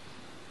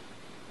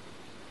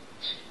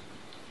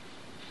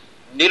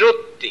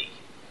 Nirutti,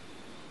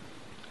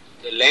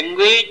 the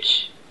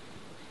language,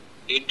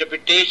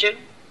 interpretation,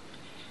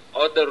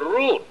 or the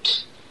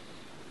root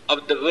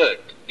of the word,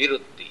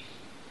 Nirutti.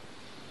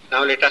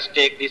 Now let us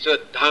take this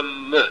word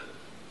Dhamma.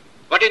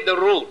 what is the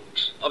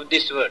root of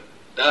this word,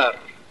 dhar?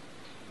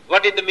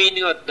 What is the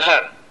meaning of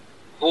dhar?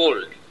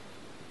 Hold.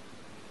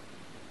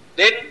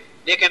 Then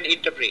they can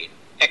interpret,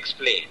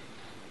 explain.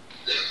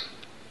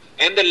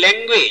 And the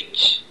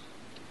language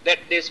that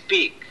they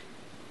speak,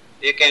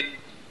 they can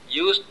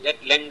use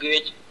that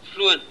language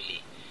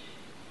fluently.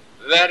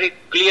 Very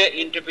clear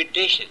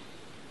interpretation.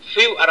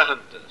 Few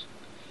Arahants.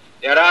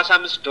 There are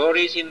some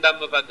stories in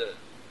Dhammapada.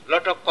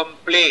 Lot of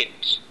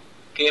complaints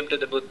came to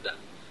the Buddha.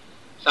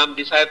 Some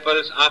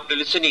disciples, after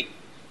listening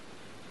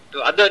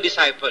to other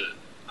disciples,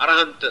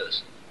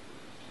 Arahants,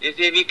 they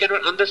say, we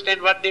cannot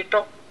understand what they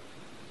talk.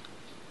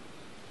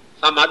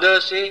 Some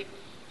others say,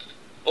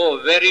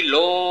 oh, very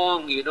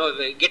long, we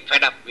get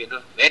fed up,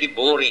 very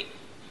boring.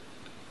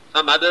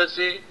 Some others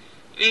say,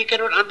 we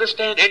cannot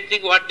understand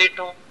anything what they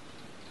talk.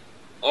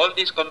 All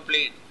these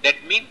complaints. That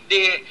means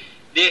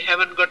they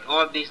haven't got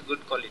all these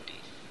good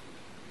qualities.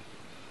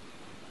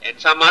 And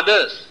some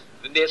others,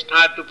 when they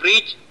start to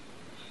preach,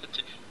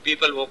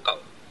 people walk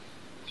out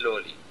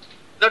slowly.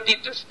 Not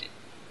interested.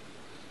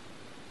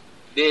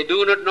 They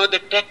do not know the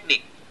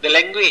technique, the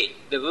language,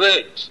 the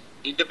words,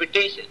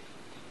 interpretation.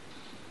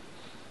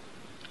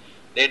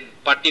 Then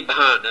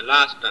patibhana,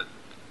 last one,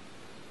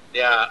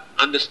 they are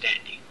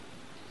understanding,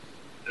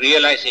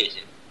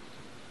 realization.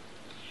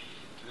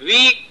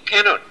 We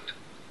cannot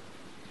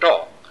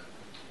talk,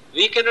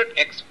 we cannot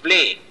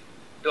explain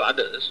to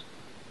others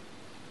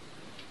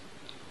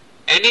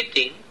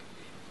anything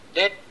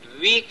that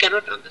we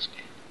cannot understand.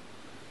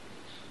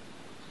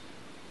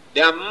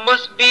 There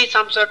must be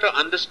some sort of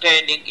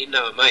understanding in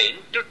our mind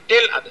to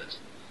tell others.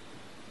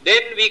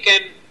 Then we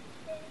can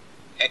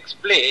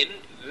explain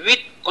with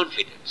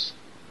confidence.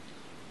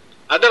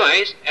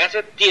 Otherwise, as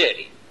a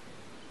theory.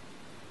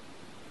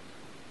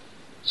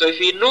 So if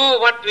we know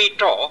what we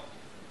talk,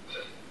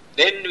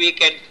 then we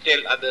can tell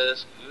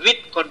others with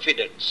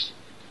confidence.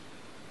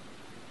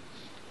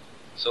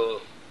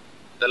 So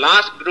the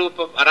last group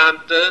of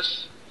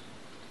Arahants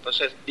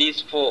possess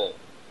these four: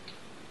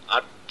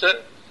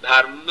 Artha,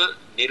 Dharma,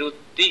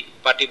 Nirutti,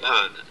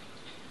 Patibhana.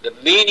 The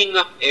meaning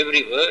of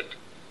every word,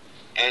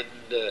 and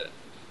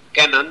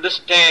can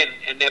understand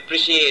and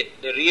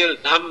appreciate the real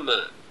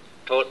Dhamma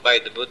taught by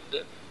the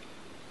Buddha,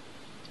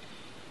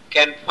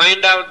 can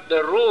find out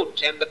the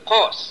root and the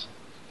cause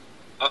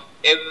of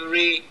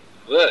every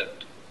word,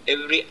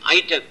 every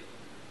item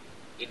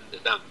in the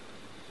Dhamma,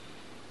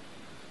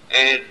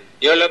 and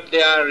develop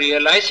their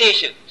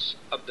realizations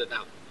of the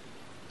Dhamma.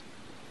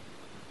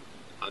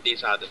 Now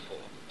these are the four.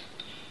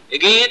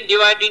 Again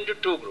divided into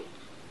two groups.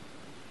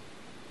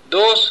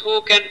 Those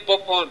who can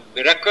perform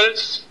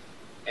miracles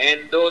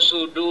and those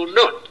who do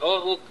not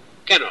or who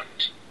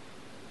cannot.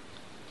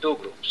 Two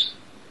groups.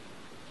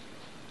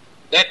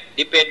 That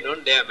depend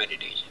on their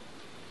meditation.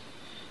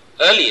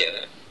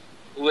 Earlier,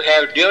 who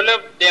have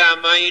developed their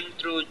mind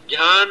through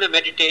jhana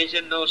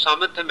meditation or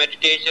samatha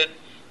meditation,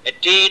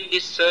 attain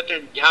these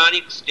certain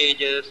jhanic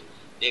stages,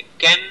 they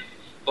can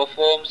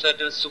perform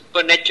certain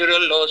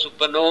supernatural or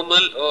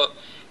supernormal or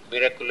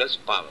miraculous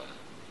power.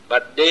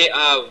 But they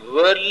are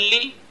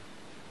worldly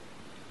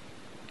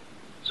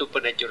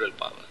supernatural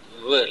power,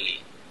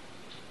 worldly,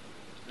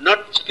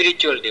 not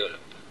spiritual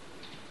development.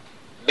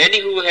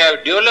 Many who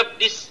have developed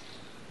this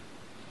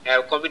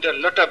have committed a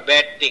lot of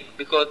bad things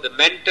because the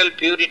mental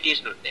purity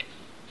is not there,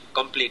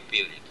 complete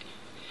purity.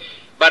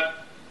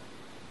 But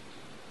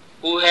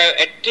who have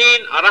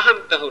attained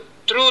arahanthood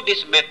through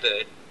this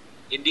method,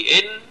 in the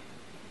end,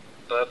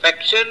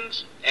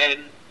 perfections and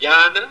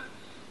jhana,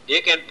 they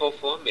can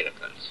perform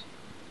miracles.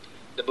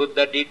 The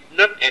Buddha did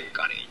not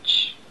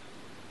encourage.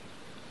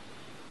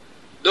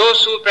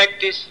 Those who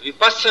practice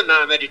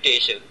vipassana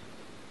meditation,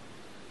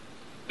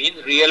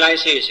 means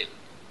realization,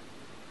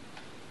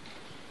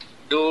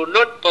 do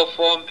not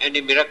perform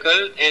any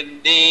miracle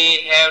and they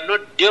have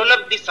not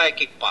developed the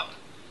psychic power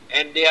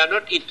and they are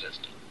not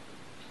interested.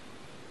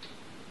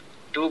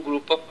 Two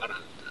group of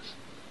Arahants.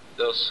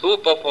 Those who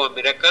perform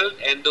miracles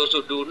and those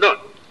who do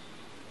not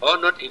or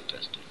not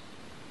interested.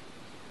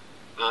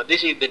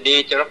 This is the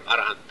nature of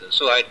Arahants.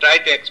 So I try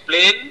to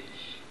explain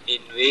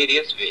in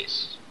various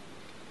ways.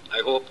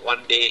 I hope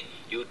one day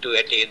you too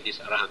attain this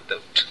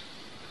Arahanthood.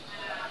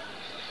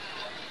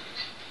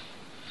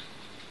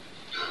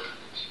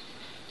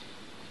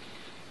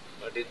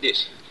 What is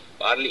this?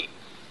 Pali.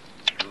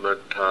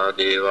 Mattha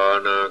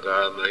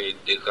devanaga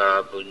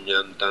mahiddhika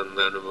punyantang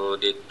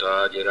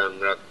anumoditva jirang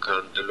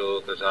rakkhantu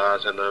loka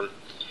sasanam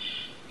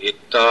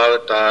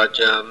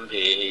ittavatacam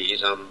hehi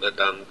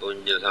sampadang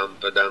punya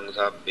sampadang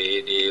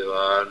sabbe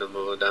deva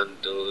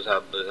namodantu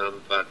sabba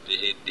sampatti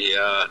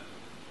siddhya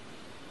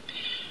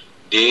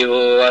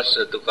devo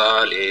vassatu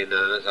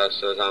kalena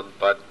sassa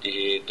sampatti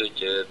hetu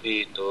ca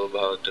pito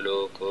bhavatu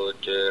loko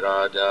ca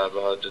raja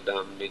bhavatu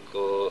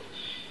dhammiko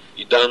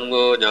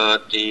idango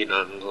jnati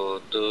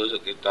nanghotu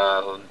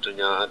sukita hontu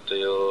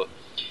jnatayo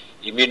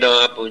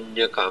imina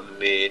punya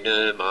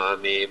kammena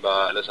mame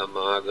bala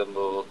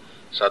samagamo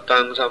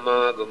satang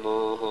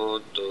samagamo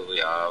hotu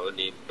yava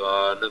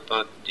nibbana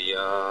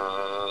pattiya.